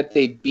assuming that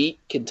they beat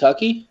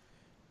Kentucky?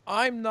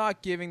 I'm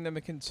not giving them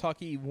a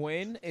Kentucky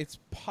win. It's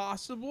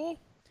possible,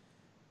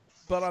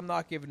 but I'm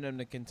not giving them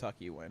the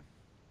Kentucky win.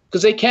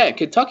 Because they can.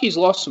 Kentucky's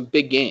lost some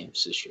big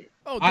games this year.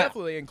 Oh,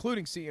 definitely,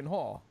 including Seton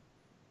Hall.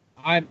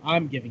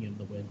 I'm giving him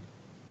the win.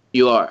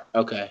 You are?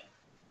 Okay.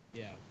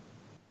 Yeah.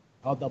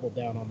 I'll double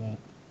down on that.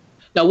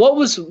 Now,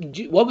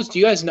 do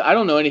you guys know? I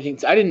don't know anything.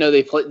 I didn't know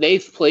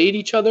they've played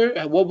each other.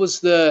 Was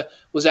that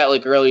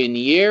like early in the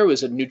year?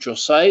 Was it a neutral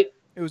site?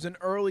 It was an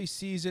early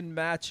season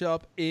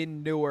matchup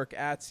in Newark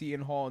at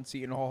Seton Hall, and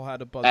Seton Hall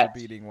had a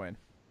buzzer-beating win.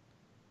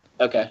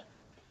 Okay.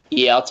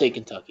 Yeah, I'll take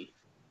Kentucky.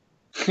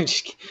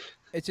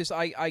 It's just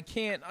I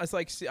can't. It's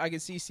like I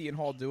can see Seton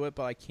Hall do it,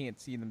 but I can't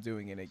see them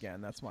doing it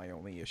again. That's my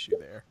only issue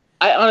there.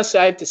 I honestly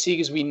have to see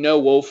because we know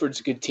Wolford's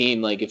a good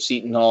team. Like if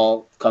Seton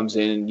Hall comes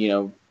in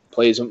and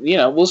plays them,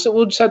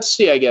 we'll just have to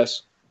see. I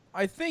guess.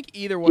 I think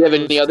either one. Do you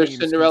have of any those other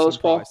teams Cinderellas,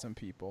 can Paul? surprise some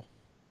people.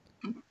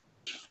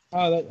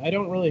 I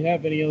don't really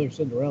have any other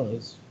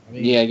Cinderellas. I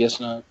mean, yeah, I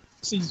guess not.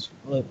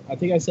 I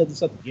think I said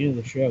this at the beginning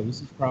of the show.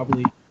 This is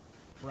probably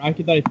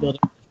bracket that I built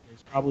up this year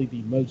is probably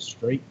the most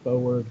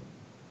straightforward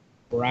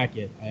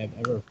bracket I have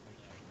ever.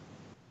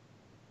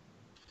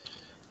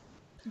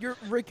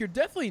 Rick, you're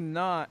definitely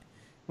not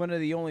one of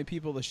the only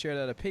people to share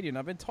that opinion.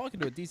 I've been talking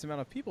to a decent amount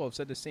of people who have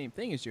said the same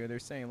thing as you. They're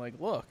saying, like,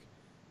 look,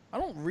 I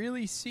don't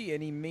really see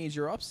any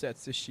major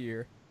upsets this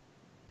year.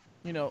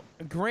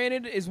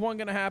 Granted, is one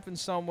going to happen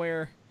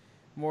somewhere?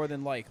 More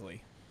than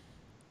likely.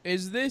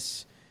 Is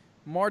this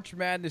March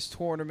Madness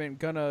tournament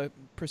going to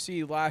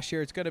proceed last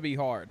year? It's going to be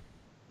hard.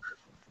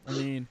 I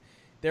mean,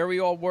 there we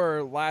all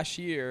were last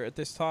year at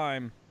this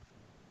time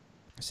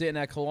sitting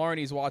at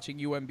Killarney's watching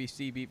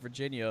UMBC beat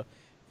Virginia.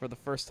 For the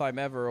first time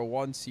ever, a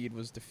 1 seed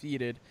was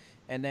defeated.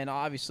 And then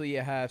obviously you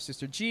have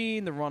Sister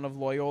Jean, the run of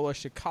Loyola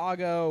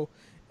Chicago,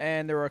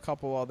 and there were a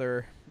couple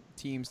other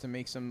teams to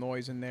make some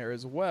noise in there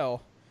as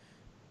well.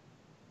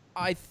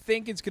 I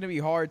think it's going to be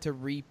hard to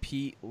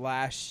repeat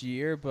last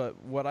year,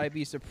 but would I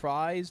be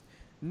surprised?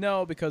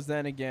 No, because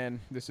then again,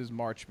 this is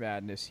March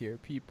Madness here,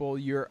 people.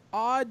 Your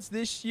odds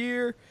this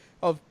year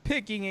of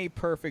picking a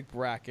perfect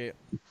bracket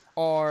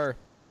are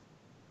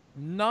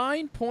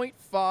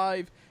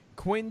 9.5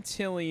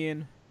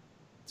 quintillion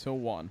to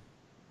 1.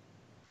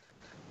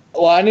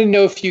 Well, I didn't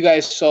know if you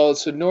guys saw it.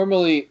 So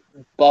normally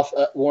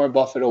Warren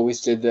Buffett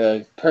always did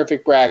the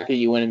perfect bracket,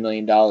 you win $1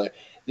 million.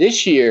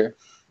 This year,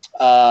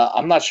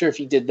 I'm not sure if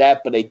he did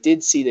that, but I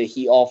did see that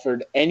he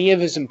offered any of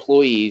his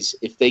employees,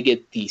 if they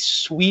get the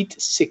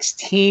Sweet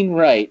 16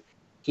 right,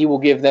 he will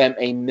give them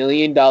 $1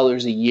 million a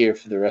year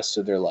for the rest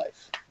of their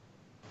life.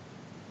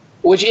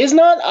 Which is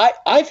not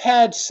 – I've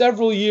had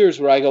several years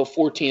where I go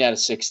 14 out of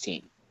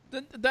 16.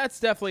 That's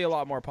definitely a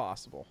lot more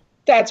possible.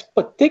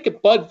 But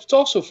it's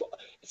also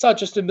 – it's not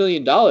just $1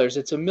 million.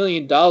 It's $1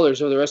 million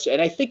over the rest of –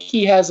 and I think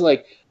he has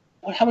like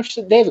 – how much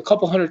 – they have a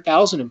couple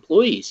 100,000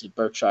 employees at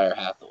Berkshire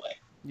Hathaway.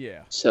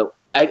 Yeah. So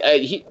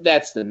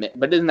that's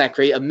but isn't that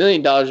great? $1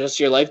 million the rest of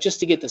your life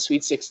just to get the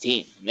Sweet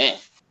 16, man.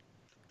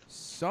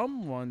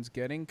 Someone's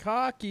getting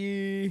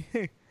cocky.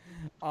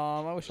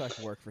 I wish I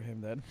could work for him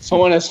then.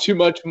 Someone has too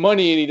much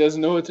money and he doesn't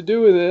know what to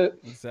do with it.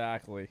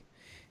 Exactly.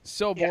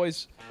 So,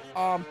 boys,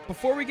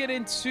 before we get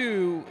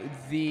into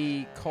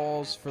the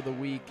calls for the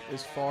week,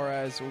 as far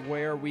as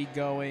where are we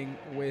going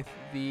with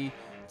the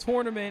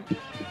tournament,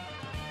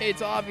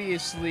 it's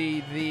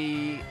obviously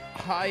the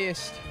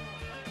highest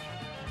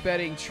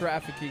betting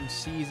trafficking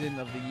season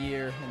of the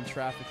year. And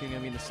trafficking, I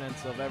mean the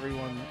sense of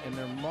everyone and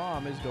their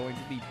mom is going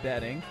to be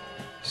betting.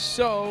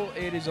 So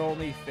it is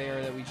only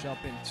fair that we jump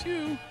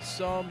into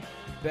some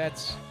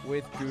bets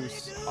with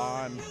Goose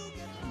on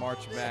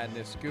March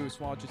Madness.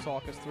 Goose, why don't you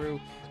talk us through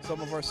some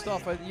of our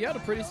stuff? You had a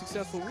pretty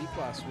successful week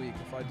last week,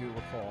 if I do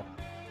recall.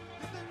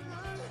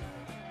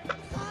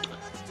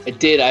 I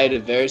did. I had a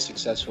very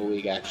successful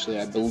week, actually.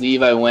 I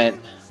believe I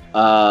went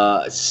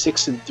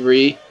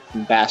 6-3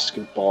 in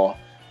basketball.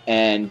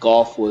 And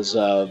golf was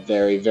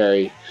very,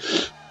 very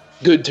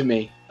good to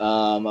me.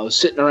 I was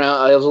sitting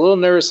around. I was a little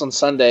nervous on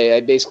Sunday.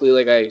 I basically,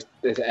 like I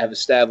have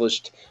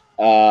established,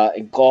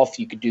 in golf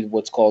you could do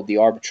what's called the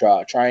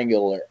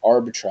triangular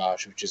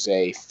arbitrage, which is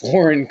a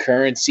foreign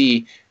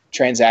currency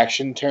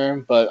transaction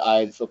term, but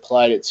I've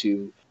applied it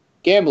to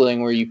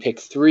gambling where you pick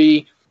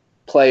 3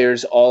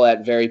 players all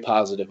at very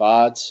positive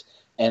odds,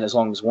 and as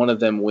long as one of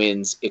them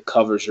wins, it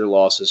covers your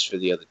losses for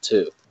the other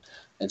 2.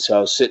 And so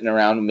I was sitting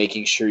around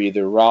making sure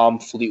either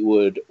Rahm,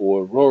 Fleetwood,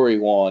 or Rory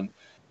won.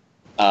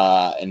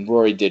 and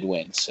Rory did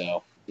win,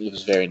 so it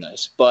was very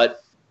nice.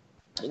 But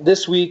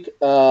this week,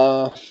 we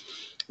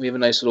have a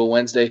nice little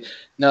Wednesday.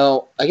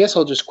 Now, I guess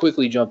I'll just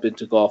quickly jump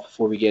into golf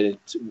before we get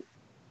into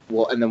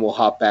and then we'll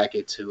hop back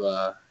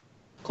into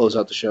close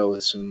out the show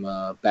with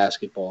some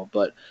basketball.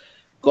 But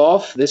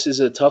golf, this is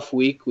a tough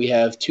week. We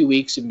have 2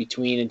 weeks in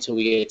between until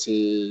we get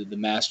to the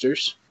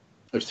Masters,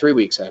 or 3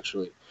 weeks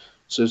actually.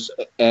 So,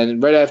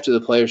 and right after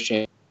the Players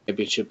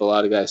Championship, a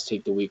lot of guys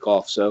take the week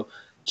off. So,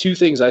 two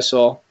things I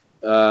saw: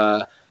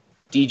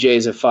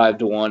 DJ's at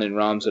 5-1 and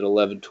Rahm's at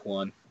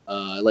 11-1.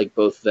 I like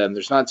both of them.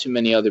 There's not too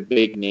many other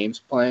big names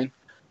playing.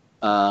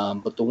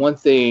 But the one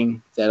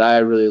thing that I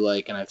really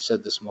like, and I've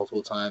said this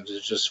multiple times,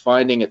 is just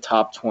finding a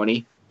top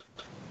 20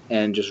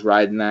 and just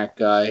riding that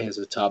guy as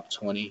a top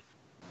 20.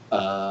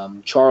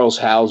 Charles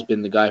Howell's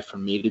been the guy for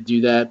me to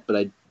do that, but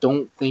I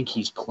don't think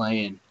he's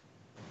playing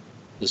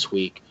this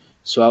week.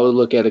 So I would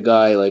look at a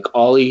guy like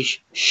Ollie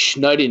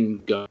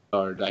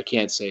Schneidengard. I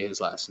can't say his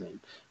last name.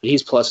 But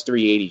he's plus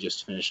 380 just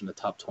to finish in the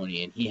top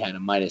 20, and he had a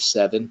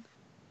 -7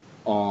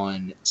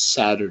 on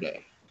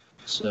Saturday.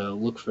 So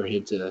look for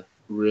him to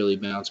really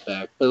bounce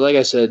back. But like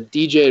I said,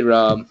 DJ and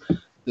Rahm,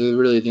 they're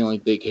really the only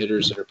big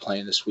hitters that are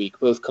playing this week,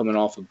 both coming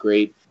off a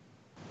great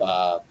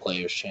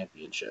Players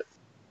Championship.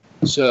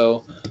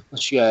 So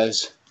unless you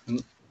guys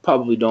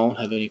probably don't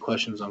have any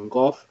questions on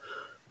golf,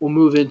 we'll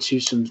move into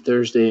some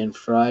Thursday and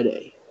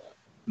Friday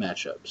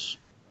matchups.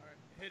 All right,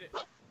 hit it.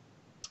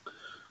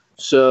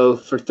 So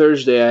for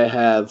Thursday, I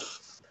have,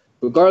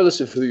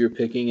 regardless of who you're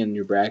picking in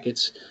your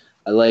brackets,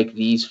 I like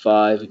these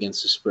 5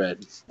 against the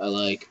spread. I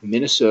like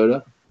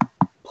Minnesota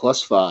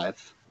plus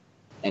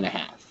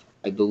 5.5.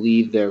 I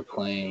believe they're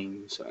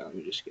playing. Sorry, let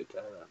me just get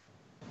that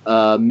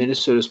up.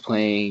 Minnesota's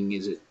playing.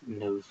 Is it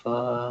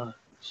Nova?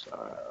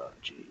 Sorry,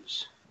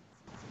 jeez.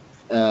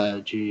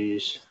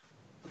 Jeez.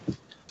 Do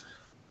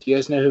you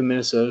guys know who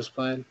Minnesota's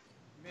playing?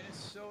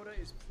 Minnesota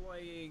is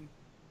playing.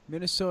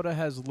 Minnesota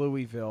has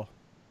Louisville.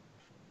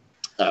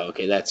 Oh,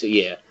 okay, that's it.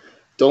 Yeah,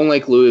 don't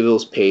like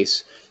Louisville's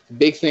pace. The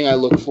big thing I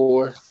look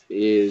for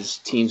is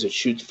teams that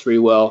shoot the 3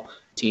 well,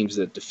 teams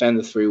that defend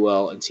the 3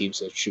 well, and teams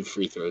that shoot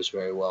free throws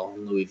very well.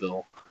 And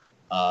Louisville,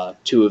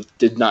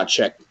 did not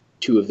check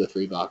 2 of the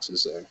 3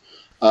 boxes there.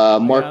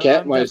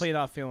 Marquette, I'm definitely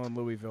not feeling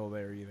Louisville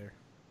there either.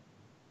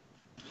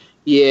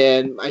 Yeah,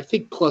 and I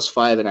think plus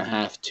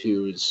 5.5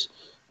 too is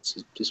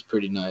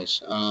pretty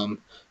nice.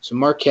 So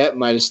Marquette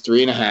minus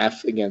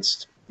 3.5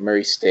 against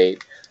Murray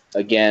State.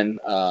 Again,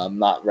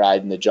 not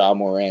riding the Ja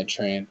Morant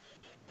train.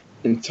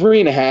 And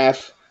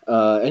 3.5.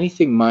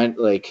 Anything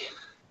like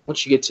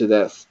once you get to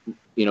that,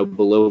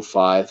 below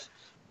 5,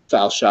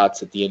 foul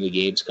shots at the end of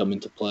the games come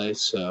into play.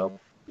 So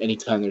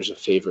anytime there's a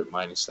favorite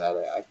minus that,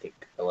 I think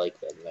I like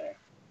them there.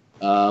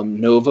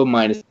 Nova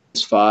minus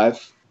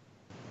 5.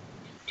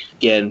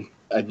 Again,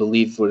 I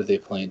believe, what are they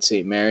playing?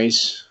 St.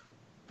 Mary's?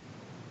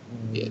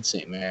 Yeah, it's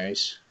St.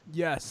 Mary's.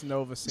 Yes,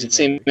 Nova St. Is it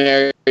St.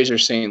 Mary's or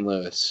St.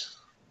 Louis?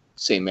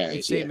 St. Mary's,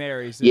 it's St.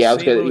 Mary's. Yeah,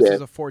 St. Louis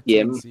is a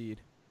 14 seed.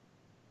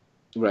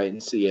 Right,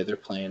 and so they're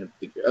playing a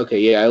bigger. Okay,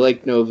 yeah, I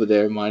like Nova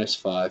there, minus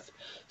 5.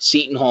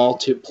 Seton Hall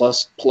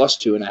plus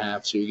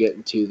 2.5, so you're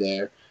getting 2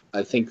 there.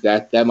 I think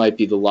that might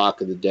be the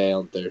lock of the day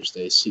on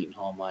Thursday. Seton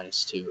Hall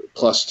plus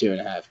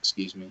 2.5,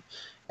 excuse me,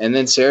 and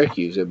then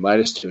Syracuse at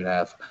minus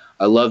 2.5.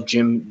 I love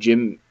Jim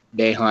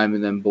Boeheim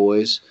and them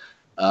boys.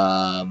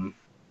 Again,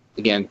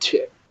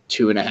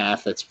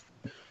 2.5. That's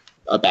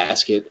a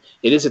basket.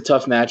 It is a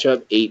tough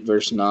matchup, 8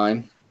 versus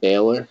 9,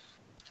 Baylor,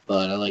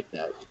 but I like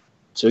that.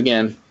 So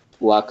again,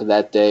 lock of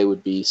that day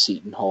would be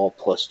Seton Hall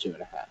plus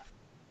 2.5.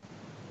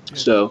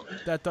 So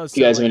that does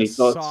you guys sound have like any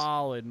thoughts?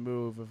 Solid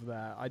move of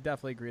that. I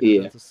definitely agree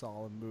that's a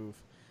solid move.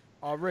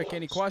 Rick,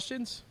 any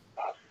questions?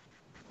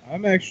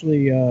 I'm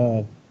actually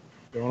going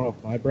off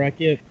my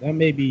bracket. That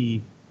may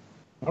be,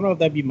 I don't know if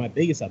that'd be my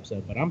biggest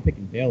upset, but I'm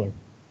picking Baylor.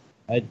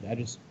 I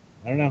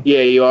don't know.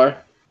 Yeah, you are.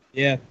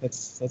 Yeah,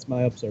 that's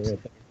my upset right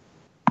there.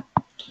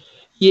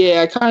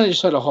 Yeah, I kind of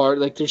just had a hard,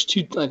 there's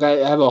 2, I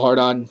have a hard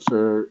on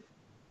for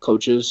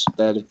coaches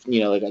that,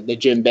 like the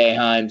Jim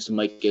Boeheims, the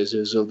Mike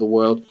Gizzos of the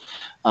world.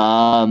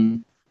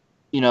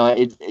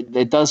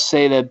 It does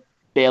say that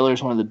Baylor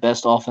is one of the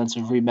best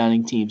offensive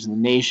rebounding teams in the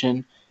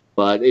nation,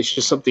 but it's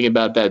just something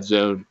about that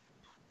zone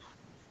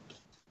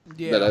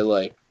that I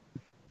like.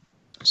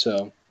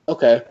 So,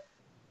 okay.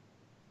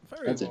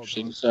 That's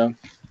interesting. Done. So,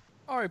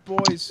 all right,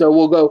 boys. So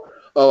we'll go.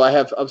 Oh,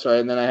 I'm sorry,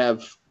 and then I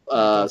have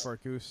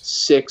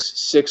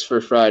 6 for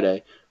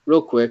Friday.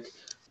 Real quick.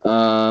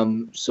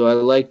 So I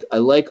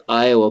like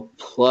Iowa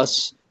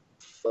plus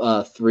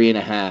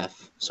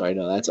 3.5. Sorry,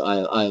 no, that's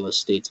Iowa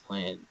State's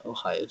playing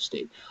Ohio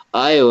State.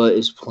 Iowa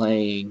is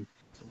playing.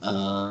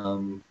 I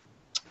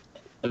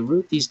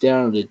wrote these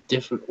down in a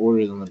different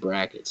order than the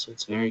bracket, so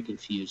it's very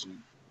confusing.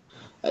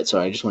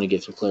 Sorry, I just want to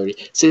get some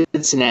clarity.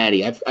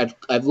 Cincinnati.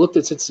 I've looked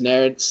at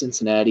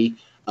Cincinnati.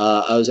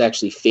 I was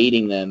actually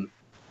fading them.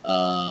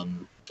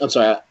 I'm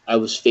sorry, I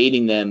was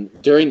fading them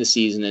during the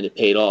season and it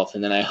paid off,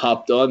 and then I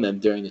hopped on them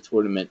during the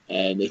tournament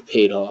and they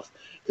paid off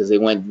because they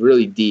went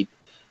really deep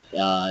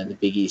in the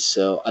Big East.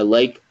 So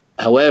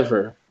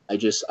however,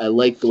 I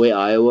like the way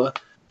Iowa.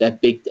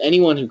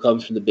 Anyone who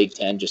comes from the Big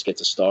Ten just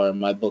gets a star in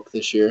my book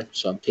this year.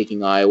 So I'm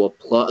taking Iowa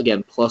plus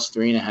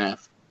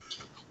 3.5.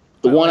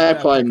 The I one like I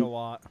that probably pick a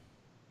lot.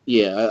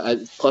 Yeah,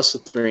 plus the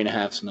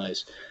 3.5 is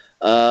nice.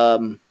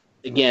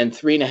 Again,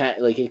 3.5,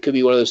 like it could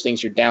be one of those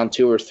things you're down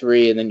 2 or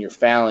 3, and then you're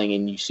fouling,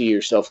 and you see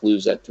yourself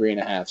lose that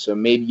 3.5. So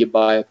maybe you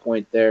buy a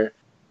point there.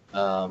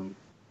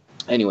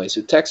 Anyway,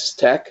 so Texas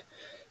Tech,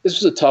 this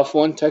was a tough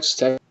one. Texas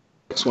Tech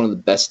is one of the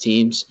best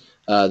teams.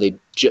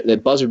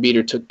 The buzzer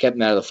beater kept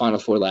them out of the Final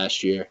Four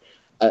last year.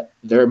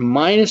 They're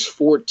minus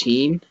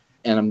 14,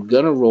 and I'm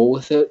gonna roll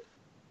with it.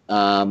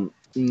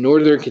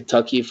 Northern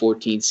Kentucky,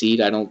 14 seed.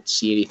 I don't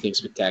see anything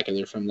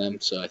spectacular from them,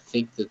 so I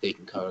think that they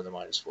can cover the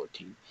minus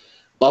 14.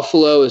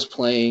 Buffalo is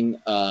playing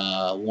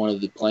one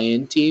of the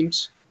play-in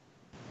teams.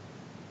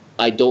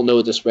 I don't know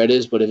what the spread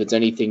is, but if it's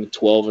anything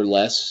 12 or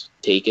less,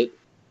 take it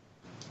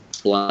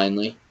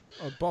blindly.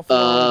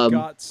 Buffalo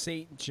got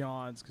St.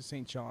 John's because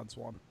St. John's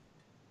won.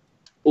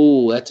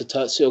 Oh, that's a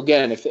tough. So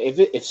again, if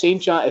it's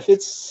St.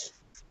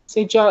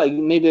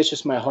 John, maybe that's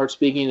just my heart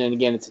speaking. And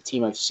again, it's a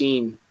team I've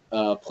seen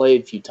play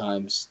a few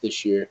times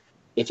this year.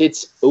 If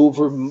it's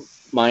over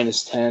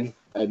minus 10,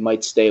 I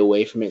might stay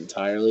away from it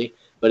entirely.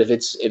 But if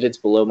it's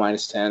below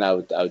minus 10, I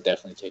would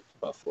definitely take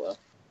Buffalo.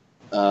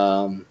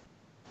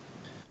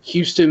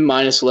 Houston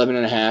minus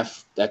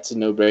 11.5. That's a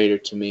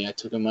no-brainer to me. I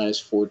took a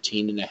minus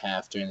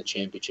 14.5 during the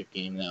championship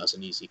game. That was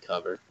an easy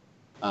cover.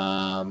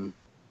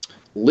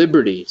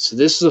 Liberty. So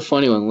this is a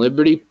funny one.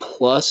 Liberty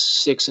plus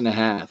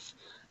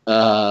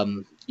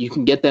 6.5. You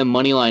can get that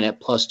money line at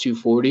plus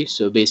 240.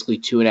 So basically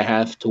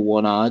 2.5 to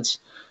 1 odds.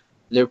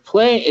 They're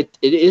playing.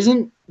 It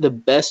isn't the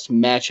best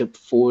matchup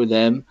for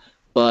them.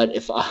 But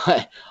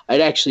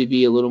I'd actually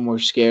be a little more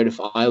scared if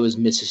I was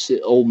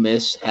Ole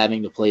Miss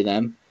having to play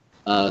them.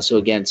 So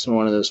again, it's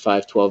one of those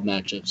 5-12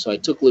 matchups. So I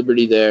took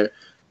Liberty there.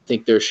 I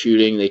think they're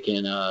shooting. They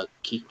can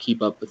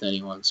keep up with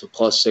anyone. So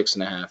plus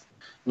 6.5. And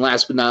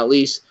last but not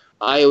least,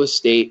 Iowa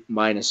State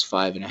minus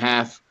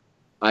 5.5.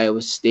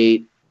 Iowa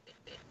State,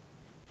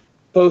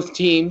 both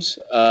teams,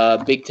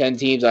 Big Ten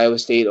teams, Iowa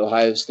State,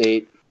 Ohio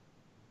State.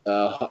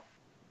 I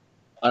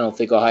don't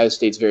think Ohio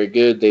State's very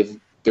good.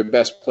 Their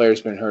best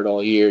player's been hurt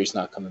all year. He's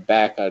not coming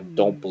back. I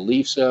don't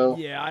believe so.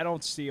 Yeah, I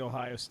don't see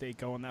Ohio State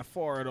going that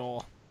far at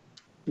all.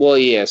 Well,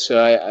 yeah, so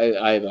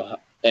I have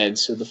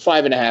so the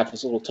 5.5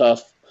 was a little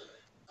tough.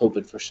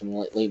 Hoping for some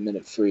late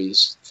minute free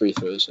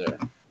throws there.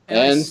 And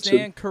I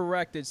stand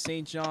corrected.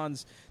 St.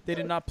 John's, they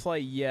did not play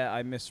yet.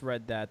 I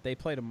misread that. They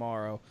play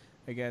tomorrow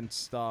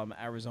against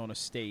Arizona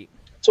State.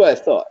 That's what I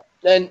thought.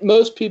 And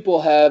most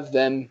people have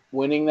them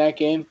winning that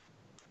game.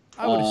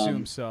 I would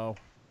assume so.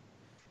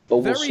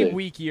 But Very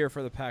weak year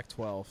for the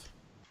Pac-12.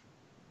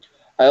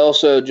 I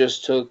also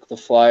just took the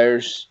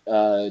Flyers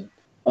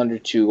under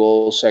 2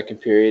 goals second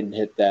period and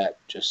hit that,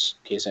 just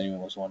in case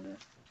anyone was wondering.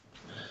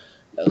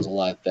 That was a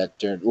live bet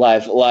during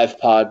live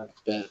pod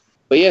bet.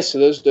 But yeah, so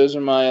those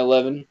are my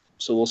 11.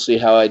 So we'll see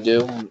how I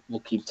do. We'll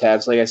keep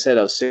tabs. Like I said,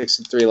 I was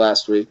 6-3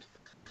 last week.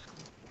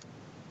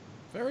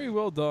 Very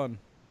well done,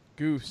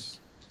 Goose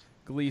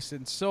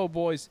Gleason. So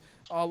boys,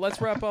 let's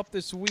wrap up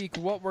this week.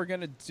 What we're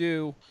gonna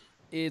do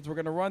is we're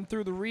going to run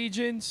through the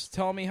regions.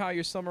 Tell me how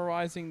you're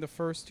summarizing the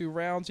first 2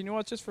 rounds. You know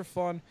what? Just for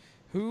fun,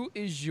 who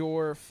is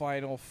your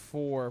Final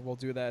Four? We'll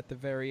do that at the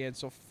very end.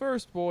 So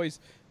first,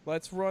 boys,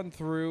 let's run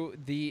through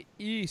the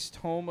East,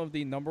 home of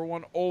the number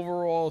 1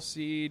 overall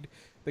seed,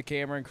 the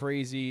Cameron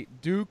Crazy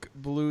Duke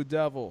Blue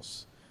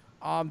Devils.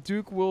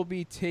 Duke will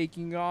be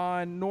taking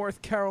on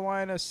North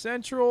Carolina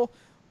Central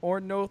or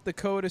North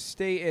Dakota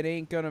State. It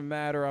ain't going to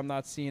matter. I'm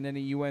not seeing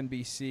any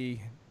UNBC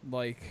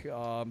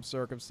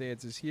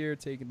circumstances here,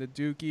 taking the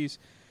Dukies.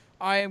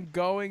 I am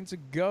going to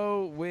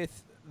go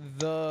with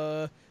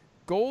the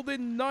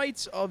Golden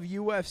Knights of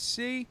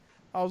UFC.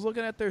 I was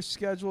looking at their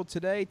schedule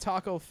today.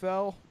 Taco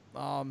Fell,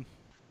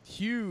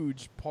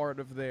 huge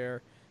part of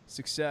their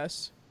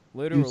success,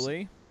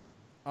 literally.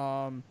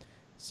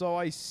 So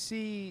I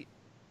see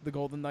the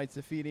Golden Knights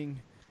defeating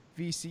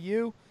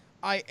VCU.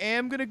 I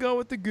am going to go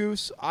with the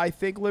Goose. I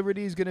think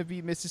Liberty is going to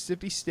beat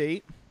Mississippi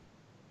State.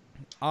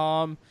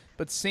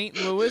 But St.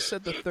 Louis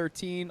at the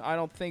 13, I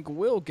don't think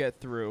will get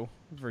through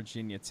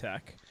Virginia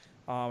Tech.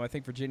 I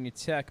think Virginia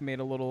Tech made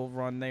a little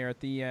run there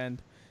at the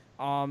end.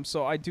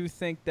 So I do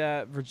think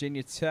that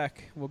Virginia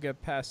Tech will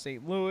get past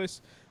St.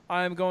 Louis.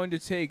 I'm going to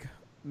take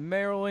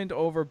Maryland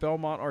over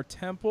Belmont or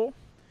Temple.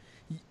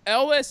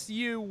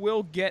 LSU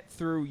will get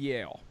through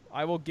Yale.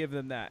 I will give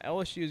them that.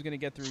 LSU is going to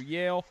get through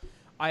Yale.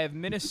 I have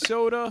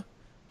Minnesota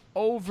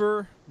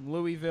over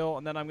Louisville,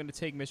 and then I'm going to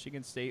take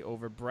Michigan State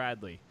over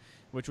Bradley,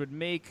 which would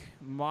make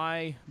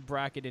my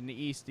bracket in the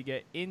East to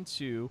get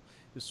into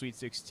the Sweet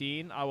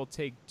 16. I will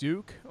take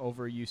Duke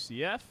over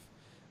UCF.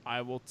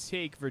 I will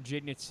take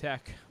Virginia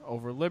Tech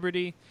over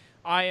Liberty.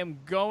 I am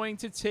going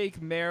to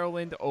take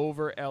Maryland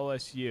over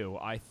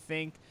LSU. I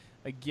think,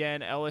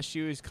 again,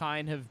 LSU has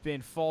kind of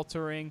been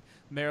faltering.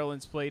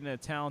 Maryland's played in a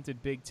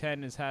talented Big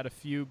Ten, has had a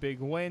few big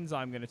wins.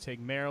 I'm going to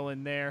take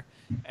Maryland there.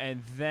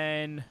 And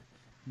then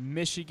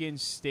Michigan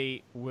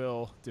State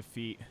will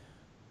defeat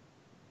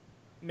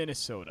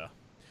Minnesota.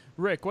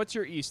 Rick, what's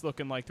your East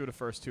looking like through the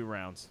first 2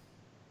 rounds?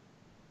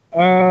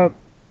 Well,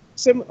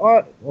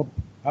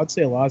 I'd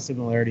say a lot of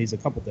similarities, a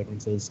couple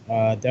differences.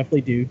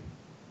 Definitely Duke.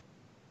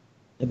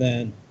 And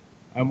then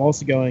I'm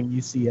also going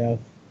UCF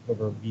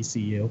over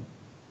VCU.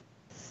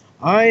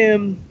 I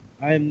am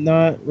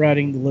not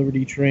riding the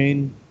Liberty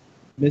train.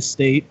 Miss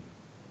State,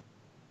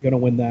 gonna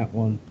win that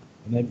one.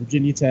 And then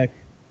Virginia Tech,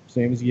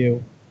 same as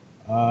you.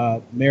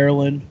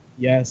 Maryland,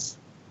 yes.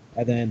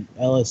 And then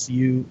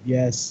LSU,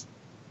 yes.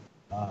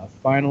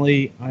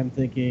 Finally, I'm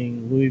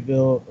thinking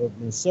Louisville over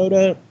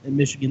Minnesota and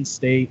Michigan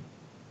State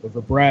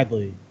over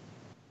Bradley.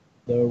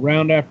 The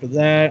round after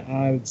that,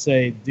 I would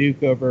say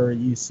Duke over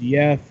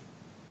UCF,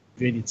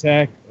 Virginia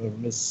Tech over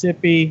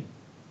Mississippi,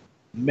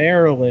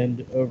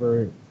 Maryland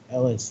over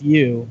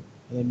LSU,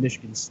 and then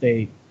Michigan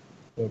State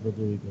over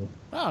Louisville.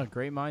 Oh,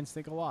 great minds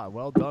think a lot.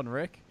 Well done,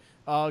 Rick.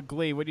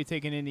 Glee, what are you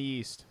taking in the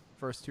East?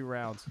 First 2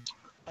 rounds.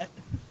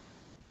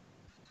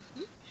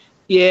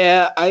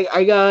 Yeah,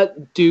 I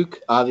got Duke,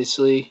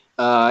 obviously.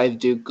 I have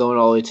Duke going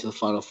all the way to the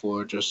Final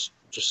Four, just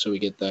so we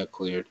get that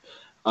cleared.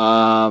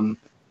 VCU,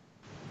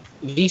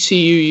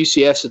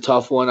 UCF's a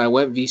tough one. I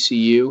went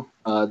VCU,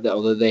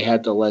 although they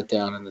had to let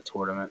down in the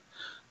tournament.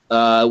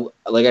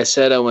 Like I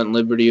said, I went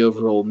Liberty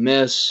over Ole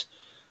Miss.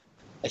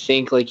 I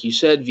think, like you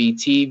said,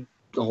 VT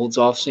holds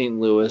off St.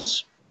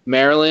 Louis.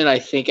 Maryland, I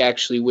think,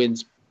 actually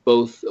wins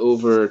both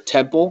over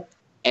Temple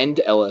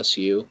and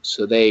LSU,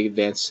 so they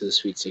advance to the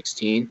Sweet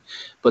 16.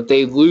 But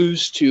they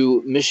lose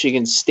to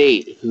Michigan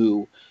State,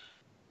 who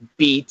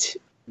beat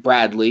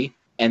Bradley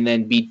and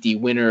then beat the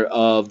winner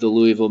of the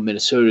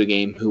Louisville-Minnesota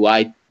game, who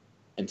I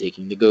am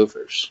taking the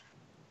Gophers.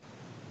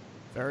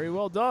 Very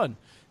well done.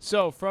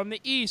 So from the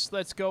East,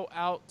 let's go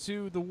out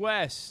to the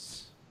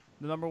West.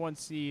 The number 1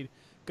 seed,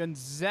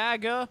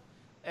 Gonzaga,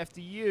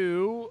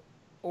 FDU,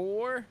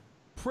 or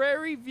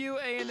Prairie View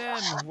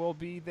A&M will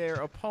be their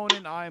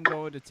opponent. I am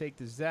going to take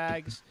the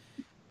Zags.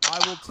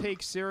 I will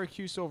take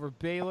Syracuse over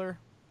Baylor.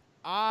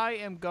 I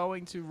am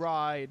going to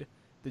ride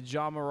the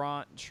John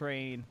Morant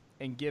train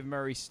and give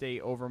Murray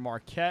State over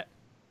Marquette.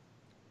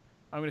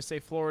 I'm going to say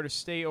Florida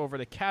State over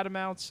the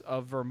Catamounts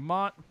of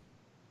Vermont.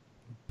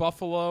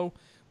 Buffalo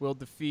will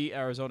defeat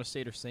Arizona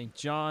State or St.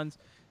 John's.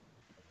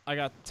 I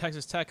got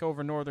Texas Tech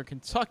over Northern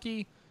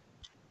Kentucky.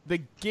 The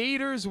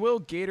Gators will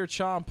Gator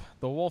Chomp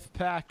the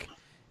Wolfpack.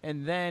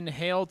 And then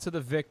hail to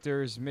the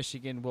victors.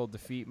 Michigan will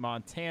defeat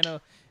Montana.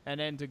 And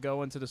then to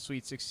go into the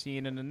Sweet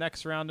 16 in the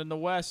next round in the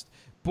West,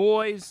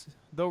 boys,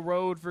 the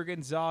road for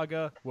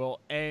Gonzaga will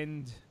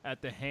end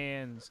at the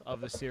hands of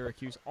the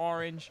Syracuse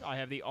Orange. I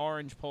have the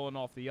Orange pulling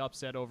off the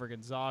upset over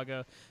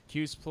Gonzaga.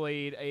 Cuse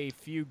played a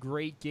few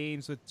great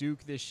games with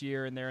Duke this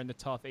year, and they're in the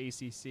tough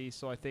ACC,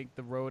 so I think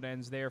the road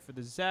ends there for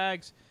the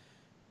Zags.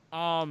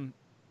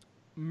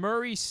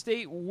 Murray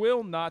State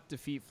will not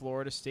defeat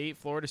Florida State.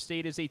 Florida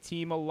State is a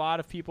team a lot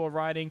of people are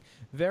riding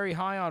very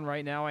high on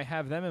right now. I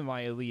have them in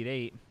my Elite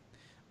 8.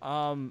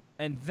 And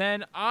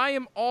then I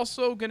am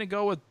also going to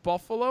go with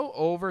Buffalo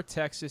over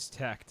Texas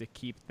Tech to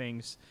keep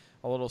things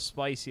a little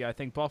spicy. I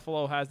think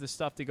Buffalo has the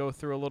stuff to go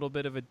through a little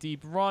bit of a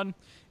deep run.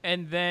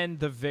 And then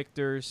the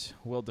victors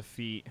will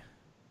defeat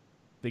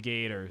the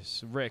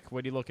Gators. Rick,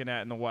 what are you looking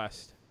at in the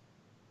West?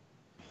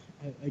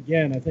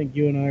 Again, I think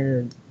you and I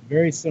are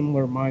very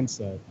similar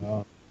mindset.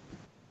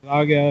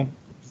 Gonzaga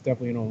is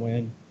definitely going to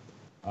win.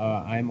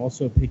 I'm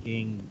also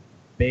picking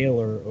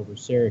Baylor over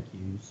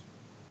Syracuse.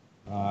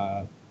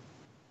 I'm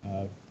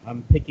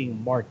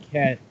picking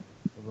Marquette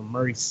over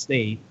Murray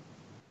State,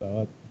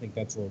 so I think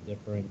that's a little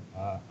different.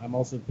 I'm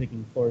also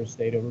picking Florida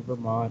State over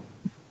Vermont.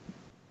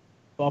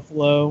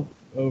 Buffalo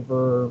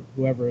over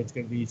whoever it's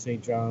going to be,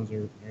 St. John's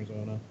or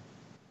Arizona.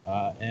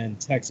 And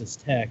Texas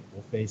Tech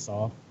will face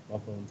off.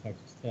 Buffalo and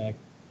Texas Tech.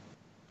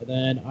 And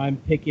then I'm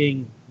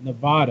picking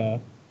Nevada.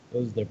 That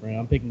was different.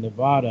 I'm picking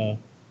Nevada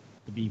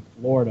to beat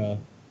Florida.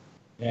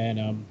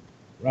 And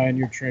riding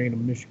your train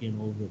in Michigan a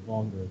little bit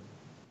longer.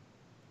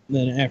 And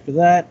then after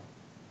that,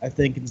 I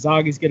think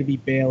Gonzaga's going to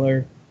beat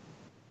Baylor.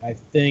 I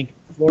think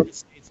Florida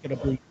State's going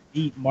to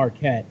beat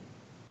Marquette.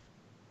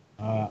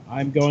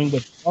 I'm going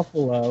with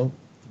Buffalo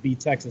to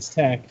beat Texas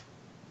Tech.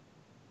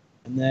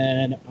 And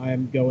then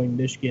I'm going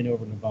Michigan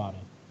over Nevada.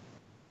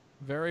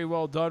 Very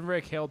well done,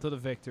 Rick. Hail to the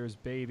victors,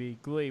 baby.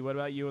 Glee, what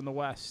about you in the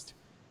West?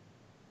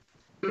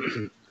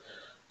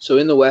 So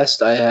in the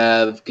West, I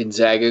have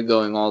Gonzaga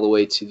going all the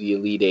way to the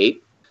Elite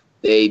 8.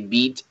 They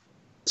beat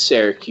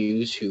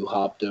Syracuse, who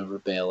hopped over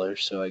Baylor,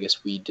 so I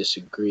guess we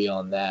disagree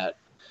on that.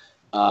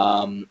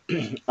 I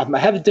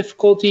have a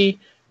difficulty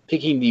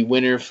picking the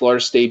winner,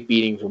 Florida State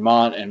beating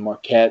Vermont and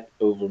Marquette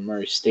over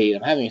Murray State.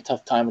 I'm having a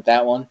tough time with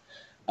that one.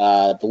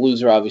 The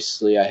loser,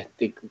 obviously, I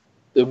think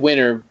the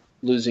winner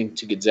losing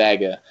to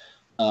Gonzaga.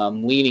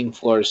 Leaning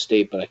Florida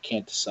State, but I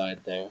can't decide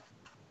there.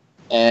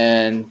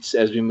 And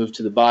as we move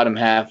to the bottom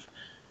half,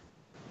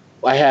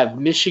 I have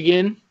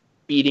Michigan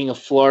beating a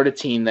Florida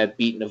team that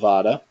beat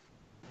Nevada.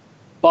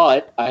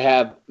 But I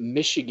have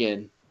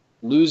Michigan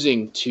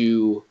losing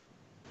to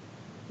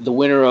the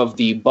winner of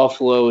the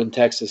Buffalo and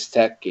Texas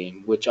Tech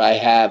game, which I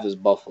have as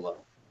Buffalo.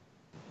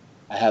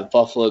 I have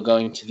Buffalo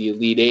going to the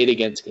Elite Eight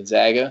against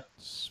Gonzaga.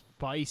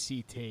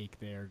 Spicy take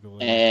there,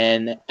 Glee.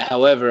 And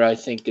however, I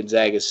think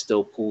Gonzaga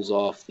still pulls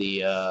off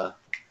the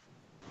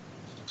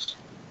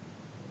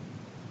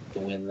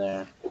win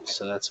there.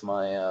 So that's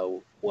my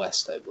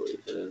West, I believe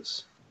it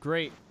is.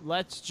 Great.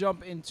 Let's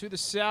jump into the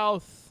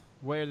South,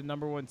 where the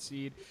number 1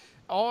 seed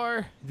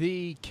are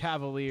the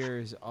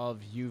Cavaliers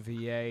of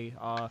UVA.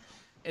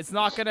 It's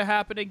not going to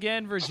happen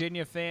again,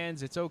 Virginia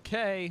fans. It's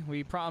okay.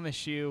 We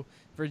promise you.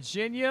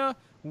 Virginia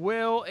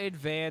will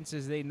advance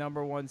as the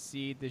number 1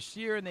 seed this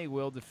year, and they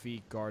will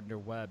defeat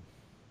Gardner-Webb.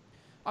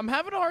 I'm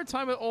having a hard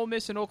time with Ole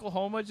Miss and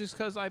Oklahoma just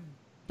because I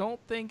don't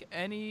think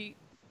any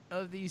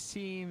of these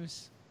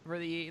teams for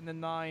the 8 and the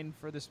 9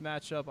 for this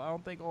matchup, I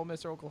don't think Ole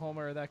Miss or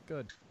Oklahoma are that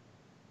good.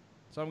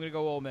 So I'm going to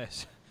go Ole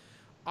Miss.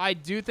 I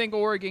do think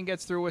Oregon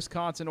gets through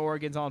Wisconsin.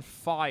 Oregon's on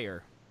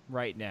fire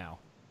right now.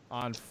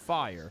 On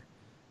fire.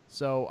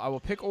 So I will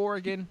pick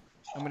Oregon.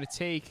 I'm going to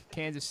take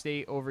Kansas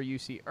State over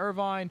UC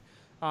Irvine.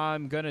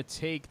 I'm going to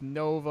take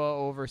Nova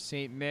over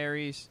St.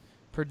 Mary's.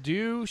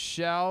 Purdue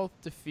shall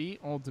defeat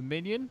Old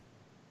Dominion.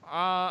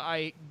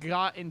 I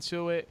got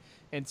into it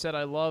and said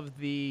I love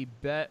the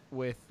bet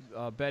with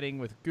betting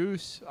with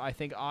Goose. I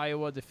think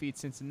Iowa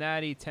defeats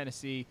Cincinnati.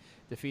 Tennessee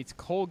defeats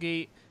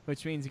Colgate,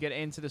 which means you get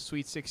into the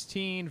Sweet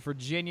 16.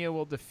 Virginia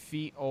will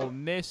defeat Ole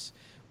Miss.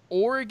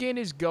 Oregon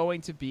is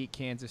going to beat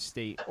Kansas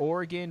State.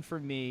 Oregon, for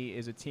me,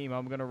 is a team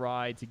I'm going to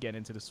ride to get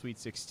into the Sweet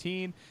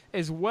 16,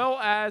 as well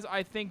as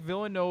I think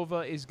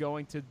Villanova is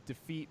going to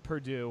defeat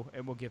Purdue,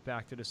 and we'll get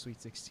back to the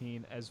Sweet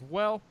 16 as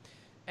well.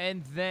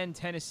 And then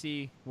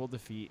Tennessee will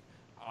defeat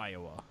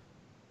Iowa.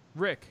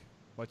 Rick,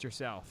 what's your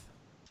South?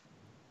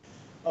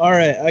 All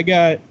right, I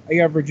got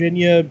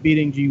Virginia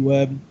beating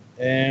G-Web,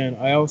 and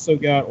I also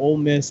got Ole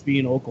Miss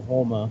beating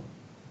Oklahoma.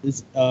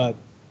 This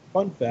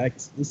fun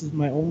fact: this is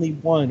my only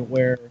one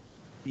where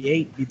the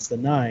 8 beats the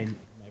 9 in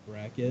my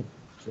bracket,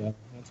 so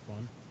that's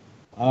fun.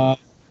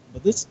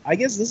 But this, I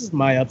guess, this is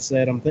my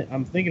upset. I'm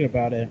thinking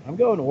about it. I'm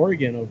going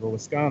Oregon over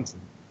Wisconsin.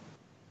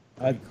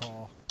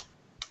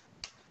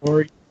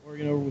 Oregon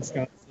over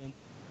Wisconsin.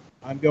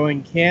 I'm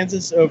going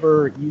Kansas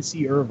over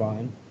UC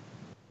Irvine.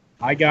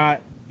 I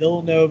got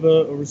Villanova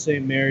over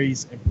St.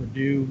 Mary's and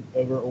Purdue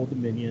over Old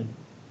Dominion.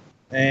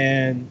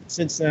 And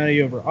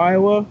Cincinnati over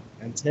Iowa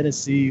and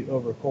Tennessee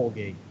over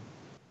Colgate.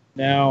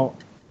 Now,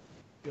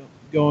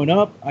 going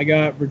up, I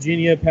got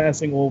Virginia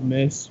passing Ole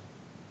Miss.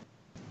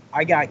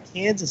 I got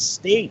Kansas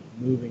State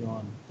moving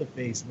on to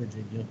face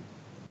Virginia.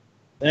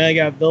 Then I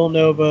got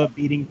Villanova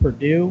beating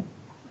Purdue.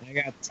 And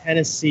I got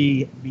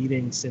Tennessee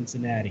beating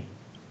Cincinnati.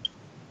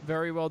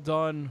 Very well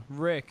done,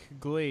 Rick.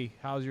 Glee,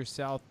 how's your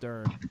South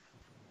Dern?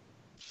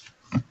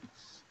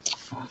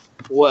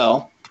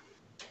 Well,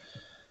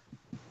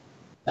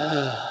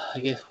 I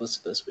guess what's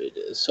the best way to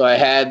do this? So I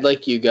had,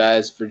 like you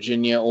guys,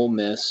 Virginia, Ole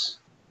Miss.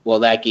 Well,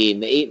 that game,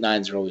 the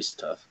 8-9s are always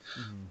tough.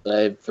 Mm-hmm. But I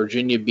had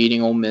Virginia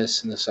beating Ole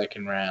Miss in the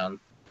second round,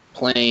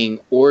 playing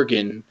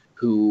Oregon,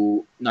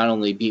 who not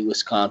only beat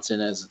Wisconsin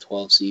as a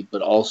 12 seed,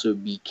 but also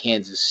beat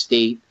Kansas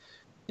State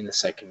in the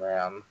second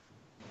round.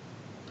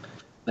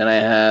 Then I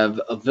have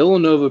a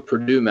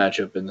Villanova-Purdue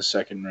matchup in the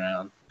second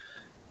round.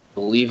 I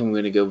believe I'm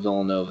going to go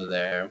Villanova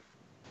there.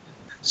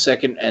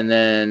 Second, and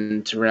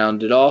then to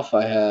round it off,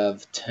 I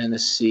have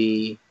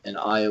Tennessee and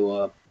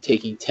Iowa,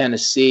 taking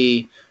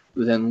Tennessee,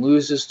 who then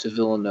loses to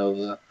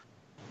Villanova,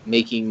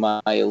 making my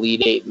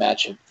Elite Eight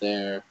matchup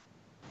there,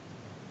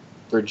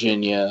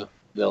 Virginia,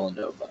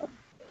 Villanova.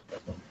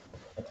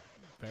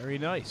 Very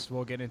nice.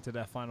 We'll get into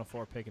that Final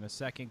Four pick in a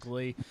second,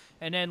 Glee.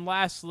 And then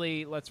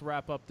lastly, let's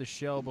wrap up the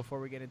show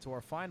before we get into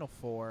our Final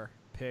Four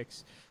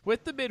picks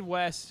with the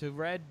Midwest,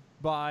 read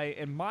by,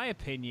 in my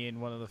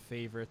opinion, one of the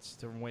favorites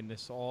to win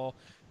this all,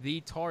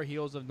 the Tar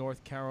Heels of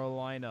North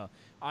Carolina.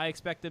 I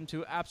expect them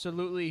to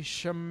absolutely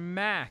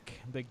smack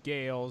the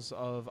Gales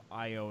of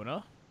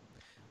Iona.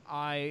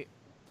 I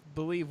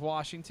believe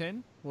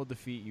Washington will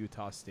defeat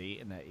Utah State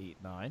in that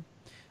 8-9.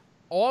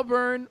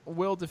 Auburn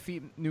will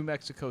defeat New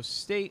Mexico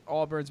State.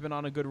 Auburn's been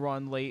on a good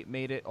run late,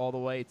 made it all the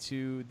way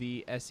to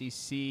the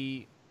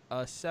SEC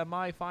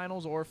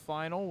semifinals or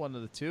final, one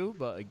of the two,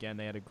 but again,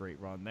 they had a great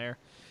run there.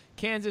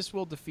 Kansas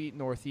will defeat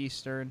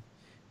Northeastern.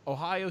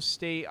 Ohio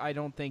State, I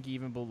don't think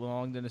even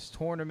belonged in this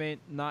tournament.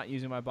 Not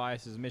using my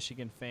bias as a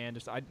Michigan fan.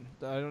 I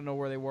don't know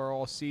where they were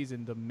all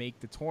season to make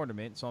the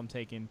tournament, so I'm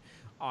taking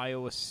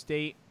Iowa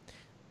State.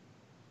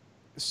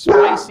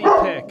 Spicy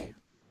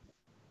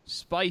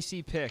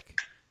pick.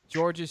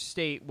 Georgia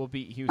State will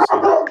beat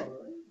Houston.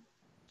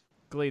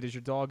 Glee, does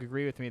your dog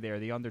agree with me there,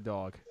 the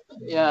underdog?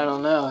 Yeah, I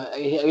don't know.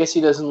 I guess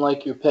he doesn't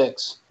like your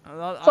picks.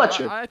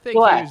 Fletcher, I think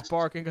relax. He was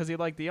barking because he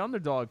liked the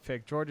underdog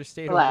pick, Georgia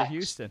State Relax. over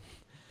Houston.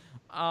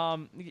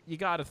 You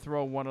got to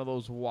throw one of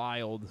those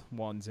wild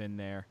ones in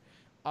there.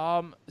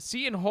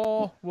 Seton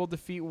Hall will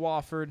defeat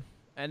Wofford,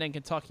 and then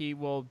Kentucky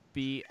will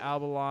beat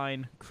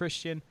Abilene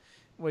Christian,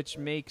 which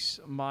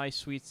makes my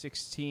Sweet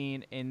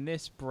 16 in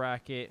this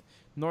bracket.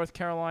 North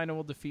Carolina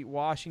will defeat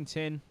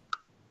Washington.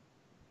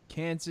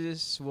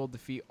 Kansas will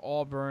defeat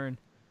Auburn.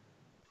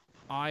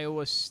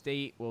 Iowa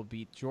State will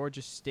beat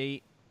Georgia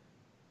State.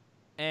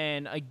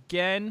 And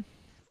again,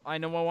 I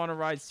know I want to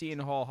ride Seton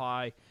Hall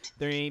high.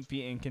 They ain't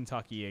beating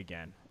Kentucky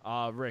again.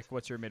 Rick,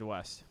 what's your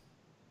Midwest?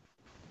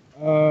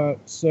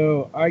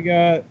 So I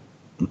got,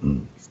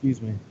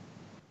 excuse me,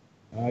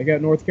 I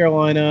got North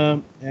Carolina,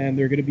 and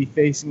they're going to be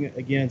facing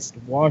against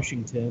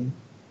Washington.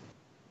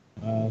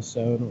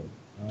 So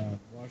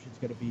Washington's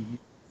going to be.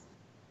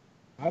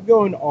 I'm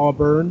going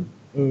Auburn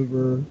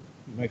over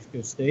New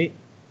Mexico State,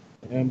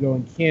 and I'm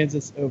going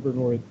Kansas over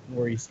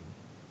Northeastern.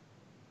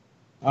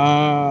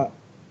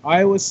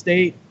 Iowa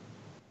State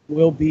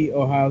will beat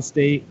Ohio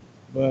State,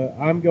 but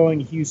I'm going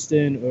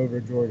Houston over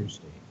Georgia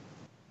State.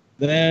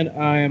 Then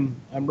I'm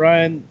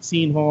riding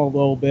Seton Hall a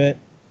little bit.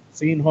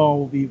 Seton Hall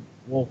will beat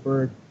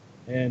Wofford,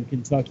 and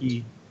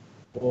Kentucky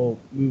will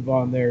move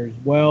on there as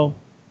well.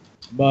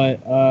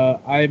 But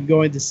I'm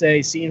going to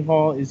say Seton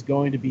Hall is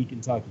going to beat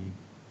Kentucky.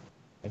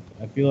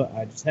 I feel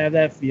I just have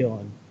that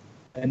feeling.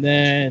 And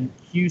then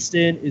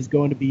Houston is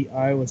going to beat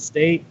Iowa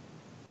State.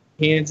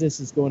 Kansas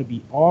is going to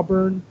beat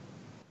Auburn.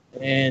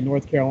 And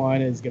North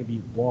Carolina is going to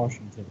beat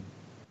Washington.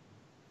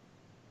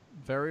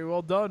 Very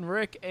well done,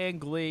 Rick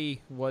and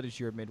Glee. What is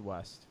your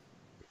Midwest?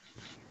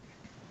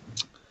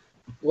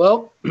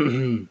 Well,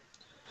 I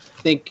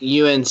think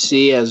UNC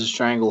has a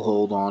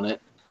stranglehold on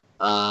it.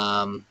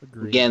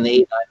 Again,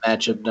 the 8-9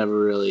 matchup never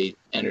really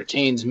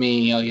entertains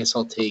me. I guess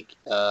I'll take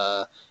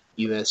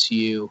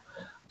USU.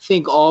 I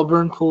think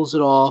Auburn pulls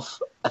it off.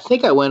 I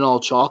think I went all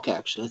chalk,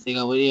 actually. I think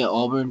I went,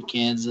 Auburn,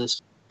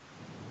 Kansas.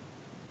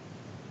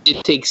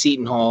 It takes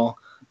Seton Hall.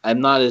 I'm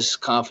not as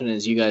confident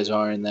as you guys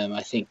are in them.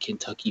 I think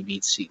Kentucky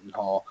beats Seton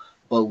Hall,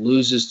 but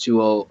loses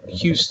to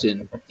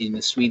Houston in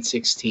the Sweet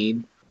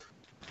 16.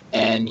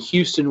 And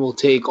Houston will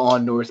take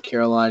on North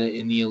Carolina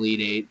in the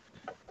Elite Eight,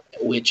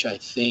 which I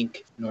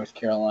think North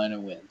Carolina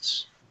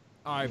wins.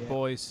 All right,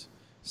 boys.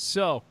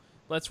 So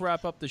let's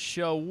wrap up the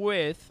show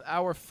with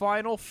our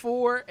Final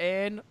Four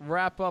and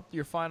wrap up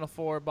your Final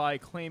Four by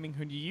claiming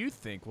who do you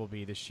think will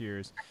be this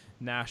year's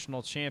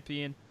national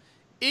champion.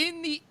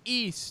 In the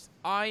East,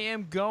 I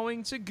am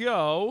going to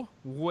go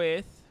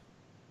with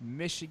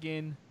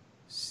Michigan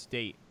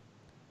State.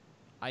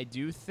 I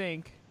do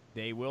think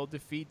they will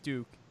defeat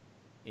Duke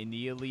in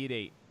the Elite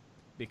Eight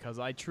because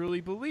I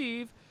truly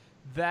believe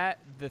that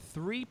the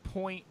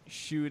three-point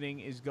shooting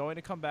is going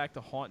to come back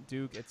to haunt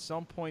Duke at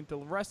some point. The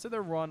rest of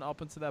their run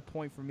up until that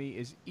point for me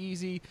is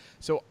easy.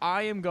 So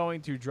I am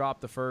going to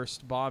drop the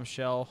first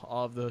bombshell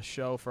of the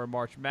show for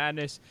March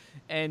Madness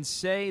and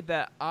say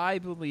that I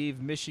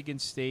believe Michigan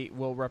State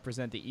will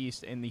represent the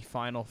East in the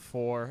Final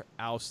Four,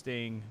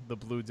 ousting the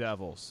Blue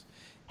Devils.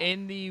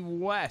 In the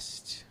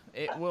West,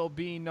 it will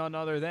be none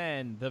other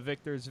than the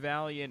victors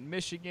valiant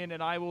Michigan,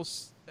 and I will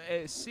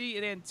see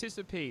and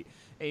anticipate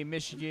a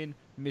Michigan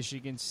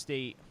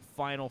State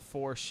Final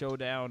Four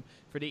showdown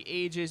for the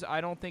ages.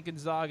 I don't think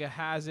Gonzaga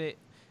has it.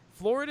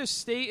 Florida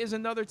State is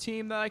another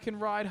team that I can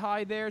ride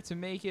high there to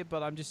make it,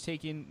 but I'm just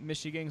taking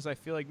Michigan because I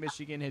feel like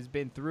Michigan has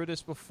been through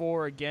this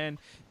before, again,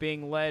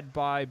 being led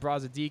by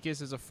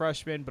Brazdeikis as a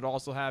freshman, but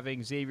also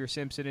having Xavier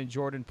Simpson and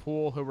Jordan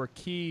Poole, who were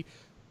key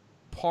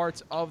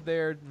parts of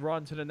their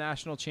run to the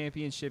national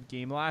championship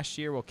game last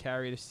year, will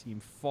carry this team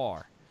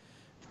far.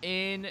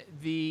 In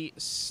the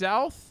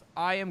South,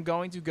 I am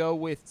going to go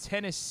with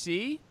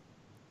Tennessee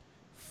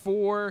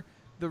for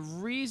the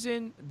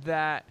reason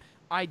that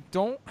I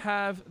don't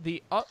have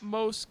the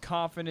utmost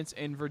confidence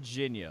in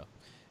Virginia.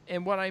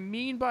 And what I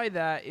mean by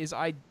that is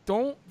I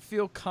don't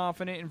feel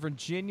confident in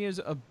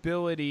Virginia's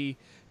ability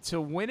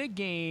to win a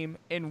game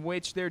in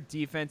which their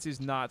defense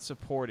is not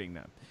supporting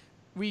them.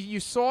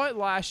 You saw it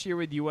last year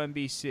with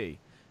UMBC.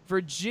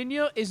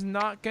 Virginia is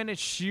not going to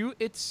shoot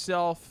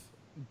itself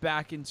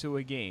back into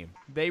a game.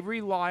 They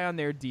rely on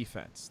their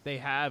defense. They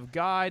have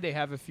Guy. They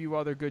have a few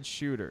other good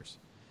shooters.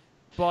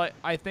 But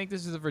I think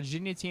this is a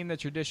Virginia team that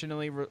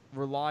traditionally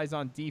relies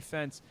on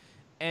defense,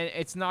 and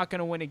it's not going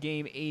to win a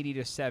game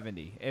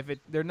 80-70. If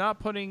they're not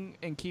putting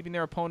and keeping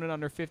their opponent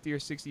under 50 or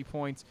 60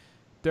 points,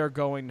 they're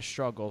going to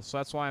struggle. So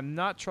that's why I'm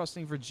not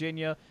trusting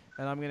Virginia,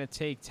 and I'm going to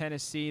take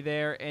Tennessee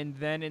there. And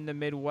then in the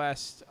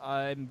Midwest,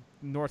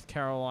 North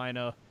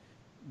Carolina.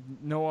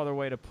 No other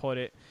way to put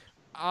it.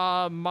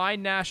 My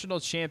national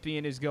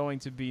champion is going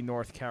to be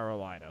North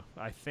Carolina.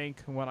 I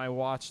think when I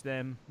watch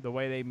them, the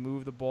way they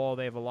move the ball,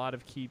 they have a lot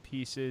of key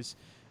pieces.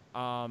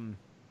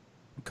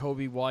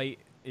 Kobe White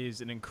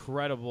is an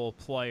incredible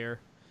player.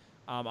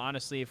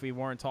 Honestly, if we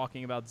weren't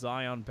talking about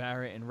Zion,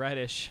 Barrett, and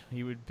Reddish,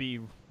 he would be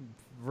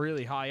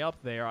really high up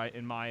there,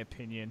 in my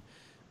opinion.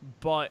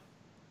 But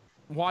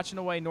watching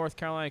the way North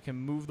Carolina can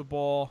move the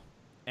ball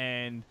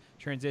and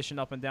transition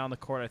up and down the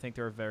court, I think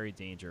they're a very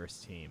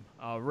dangerous team.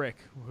 Rick,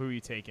 who are you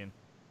taking?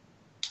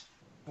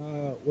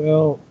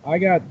 Well, I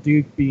got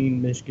Duke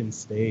beating Michigan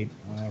State.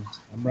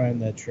 I'm riding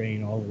that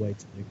train all the way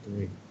to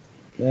victory.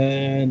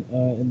 Then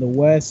in the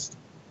West,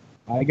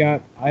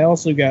 I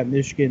also got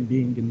Michigan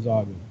beating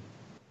Gonzaga.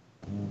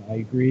 I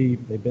agree.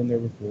 They've been there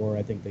before.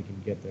 I think they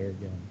can get there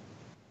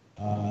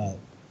again.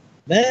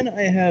 Then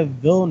I have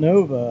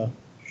Villanova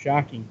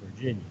shocking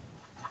Virginia.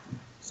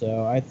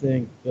 So I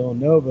think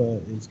Villanova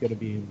is going to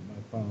be in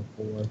my Final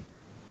Four.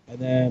 And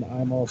then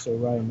I'm also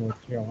riding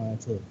North Carolina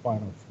to the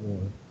Final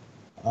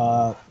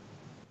Four.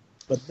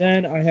 But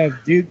then I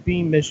have Duke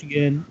beating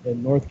Michigan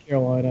and North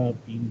Carolina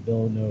beating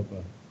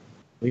Villanova,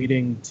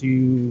 leading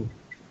to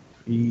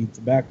the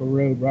Tobacco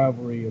Road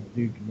rivalry of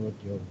Duke and North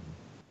Carolina.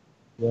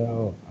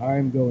 So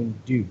I'm going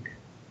Duke.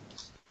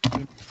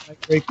 I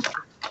break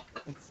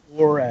the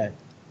score at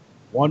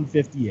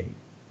 158.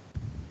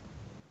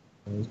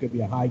 So it's going to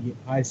be a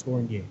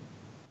high-scoring game.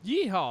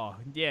 Yeehaw!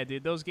 Yeah,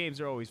 dude, those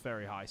games are always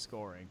very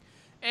high-scoring.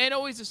 And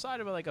always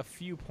decided by like a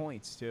few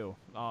points, too.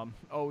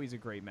 Always a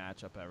great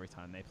matchup every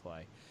time they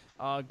play.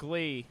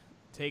 Glee,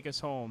 take us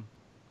home.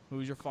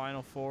 Who's your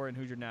Final Four and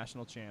who's your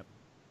national champ?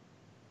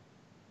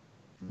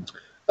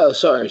 Oh,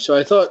 sorry. So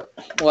I thought,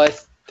 I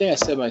think I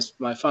said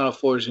my Final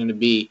Four is going to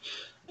be,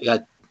 I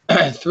got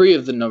 3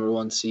 of the number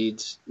 1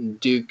 seeds,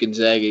 Duke,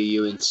 Gonzaga,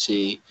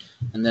 UNC,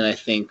 and then I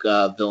think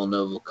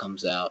Villanova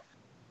comes out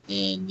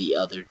in the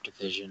other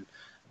division.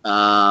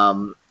 I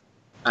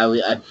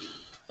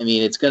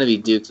mean, it's going to be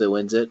Duke that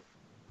wins it,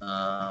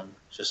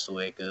 just the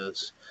way it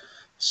goes.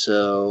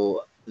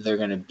 So they're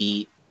going to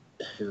beat,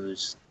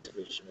 whose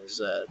division is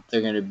that?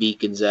 They're going to beat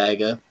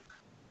Gonzaga,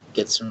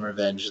 get some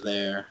revenge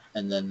there,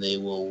 and then they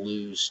will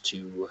lose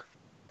to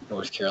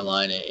North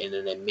Carolina in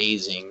an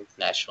amazing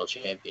national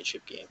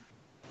championship game.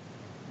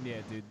 Yeah,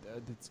 dude.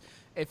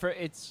 If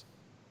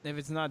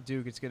it's not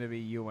Duke, it's going to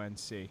be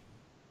UNC.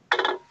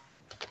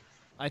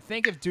 I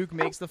think if Duke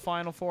makes the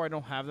Final Four, I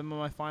don't have them in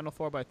my Final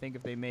Four, but I think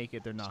if they make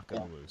it, they're not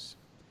going to lose.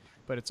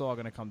 But it's all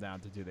going to come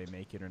down to do they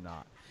make it or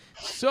not.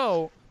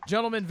 So,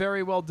 gentlemen,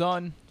 very well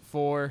done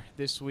for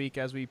this week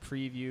as we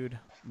previewed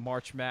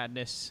March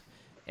Madness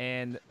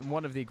and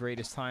one of the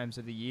greatest times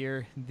of the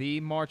year, the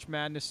March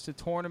Madness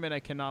tournament.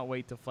 I cannot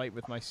wait to fight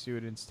with my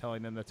students,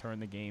 telling them to turn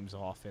the games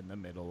off in the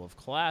middle of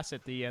class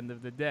at the end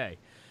of the day.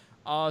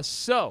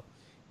 So,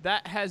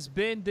 that has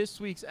been this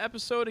week's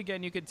episode.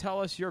 Again, you can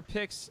tell us your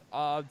picks.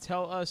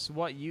 Tell us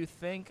what you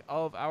think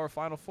of our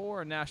Final Four,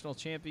 our national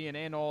champion,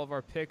 and all of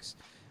our picks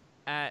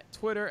at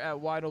Twitter at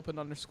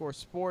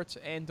wideopen_sports.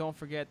 And don't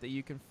forget that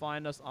you can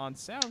find us on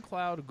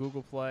SoundCloud,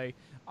 Google Play,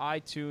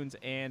 iTunes,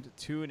 and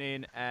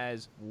TuneIn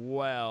as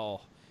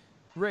well.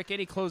 Rick,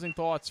 any closing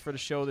thoughts for the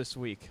show this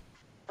week?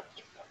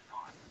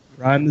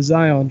 Ride the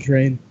Zion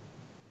train.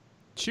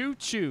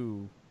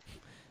 Choo-choo.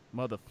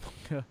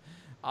 Motherfucker.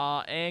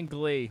 And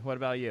Glee, what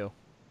about you?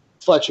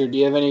 Fletcher, do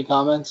you have any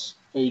comments?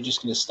 Or are you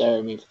just going to stare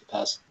at me for the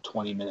past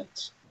 20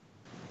 minutes?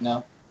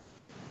 No?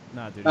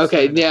 Nah, dude.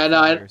 Okay, yeah,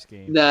 no,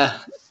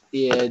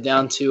 yeah,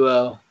 down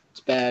 2-0. It's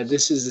bad.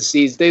 This is the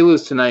season. They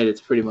lose tonight,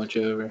 it's pretty much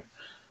over.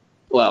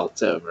 Well,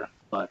 it's over,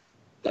 but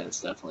then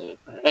it's definitely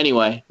over.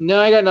 Anyway, no,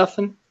 I got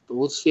nothing. But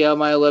we'll see how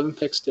my 11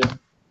 picks do.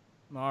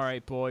 All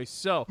right, boys.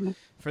 So,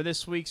 for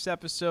this week's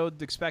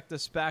episode, expect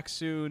us back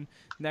soon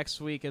next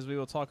week as we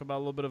will talk about a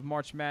little bit of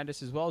March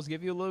Madness as well as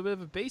give you a little bit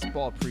of a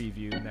baseball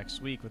preview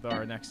next week with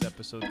our next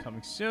episode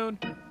coming soon.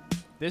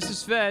 This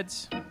is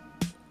Feds.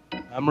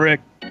 I'm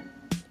Rick.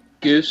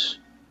 Goose.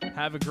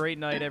 Have a great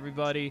night,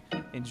 everybody.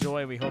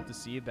 Enjoy. We hope to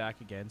see you back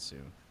again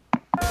soon.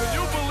 Can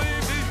you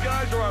believe these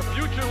guys are our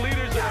future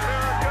leaders in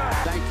America?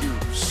 Thank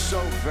you so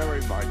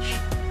very much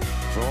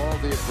for all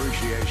the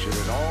appreciation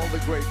and all the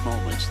great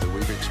moments that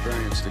we've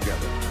experienced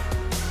together.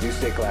 You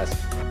stay classy.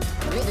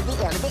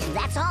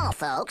 That's all,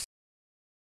 folks.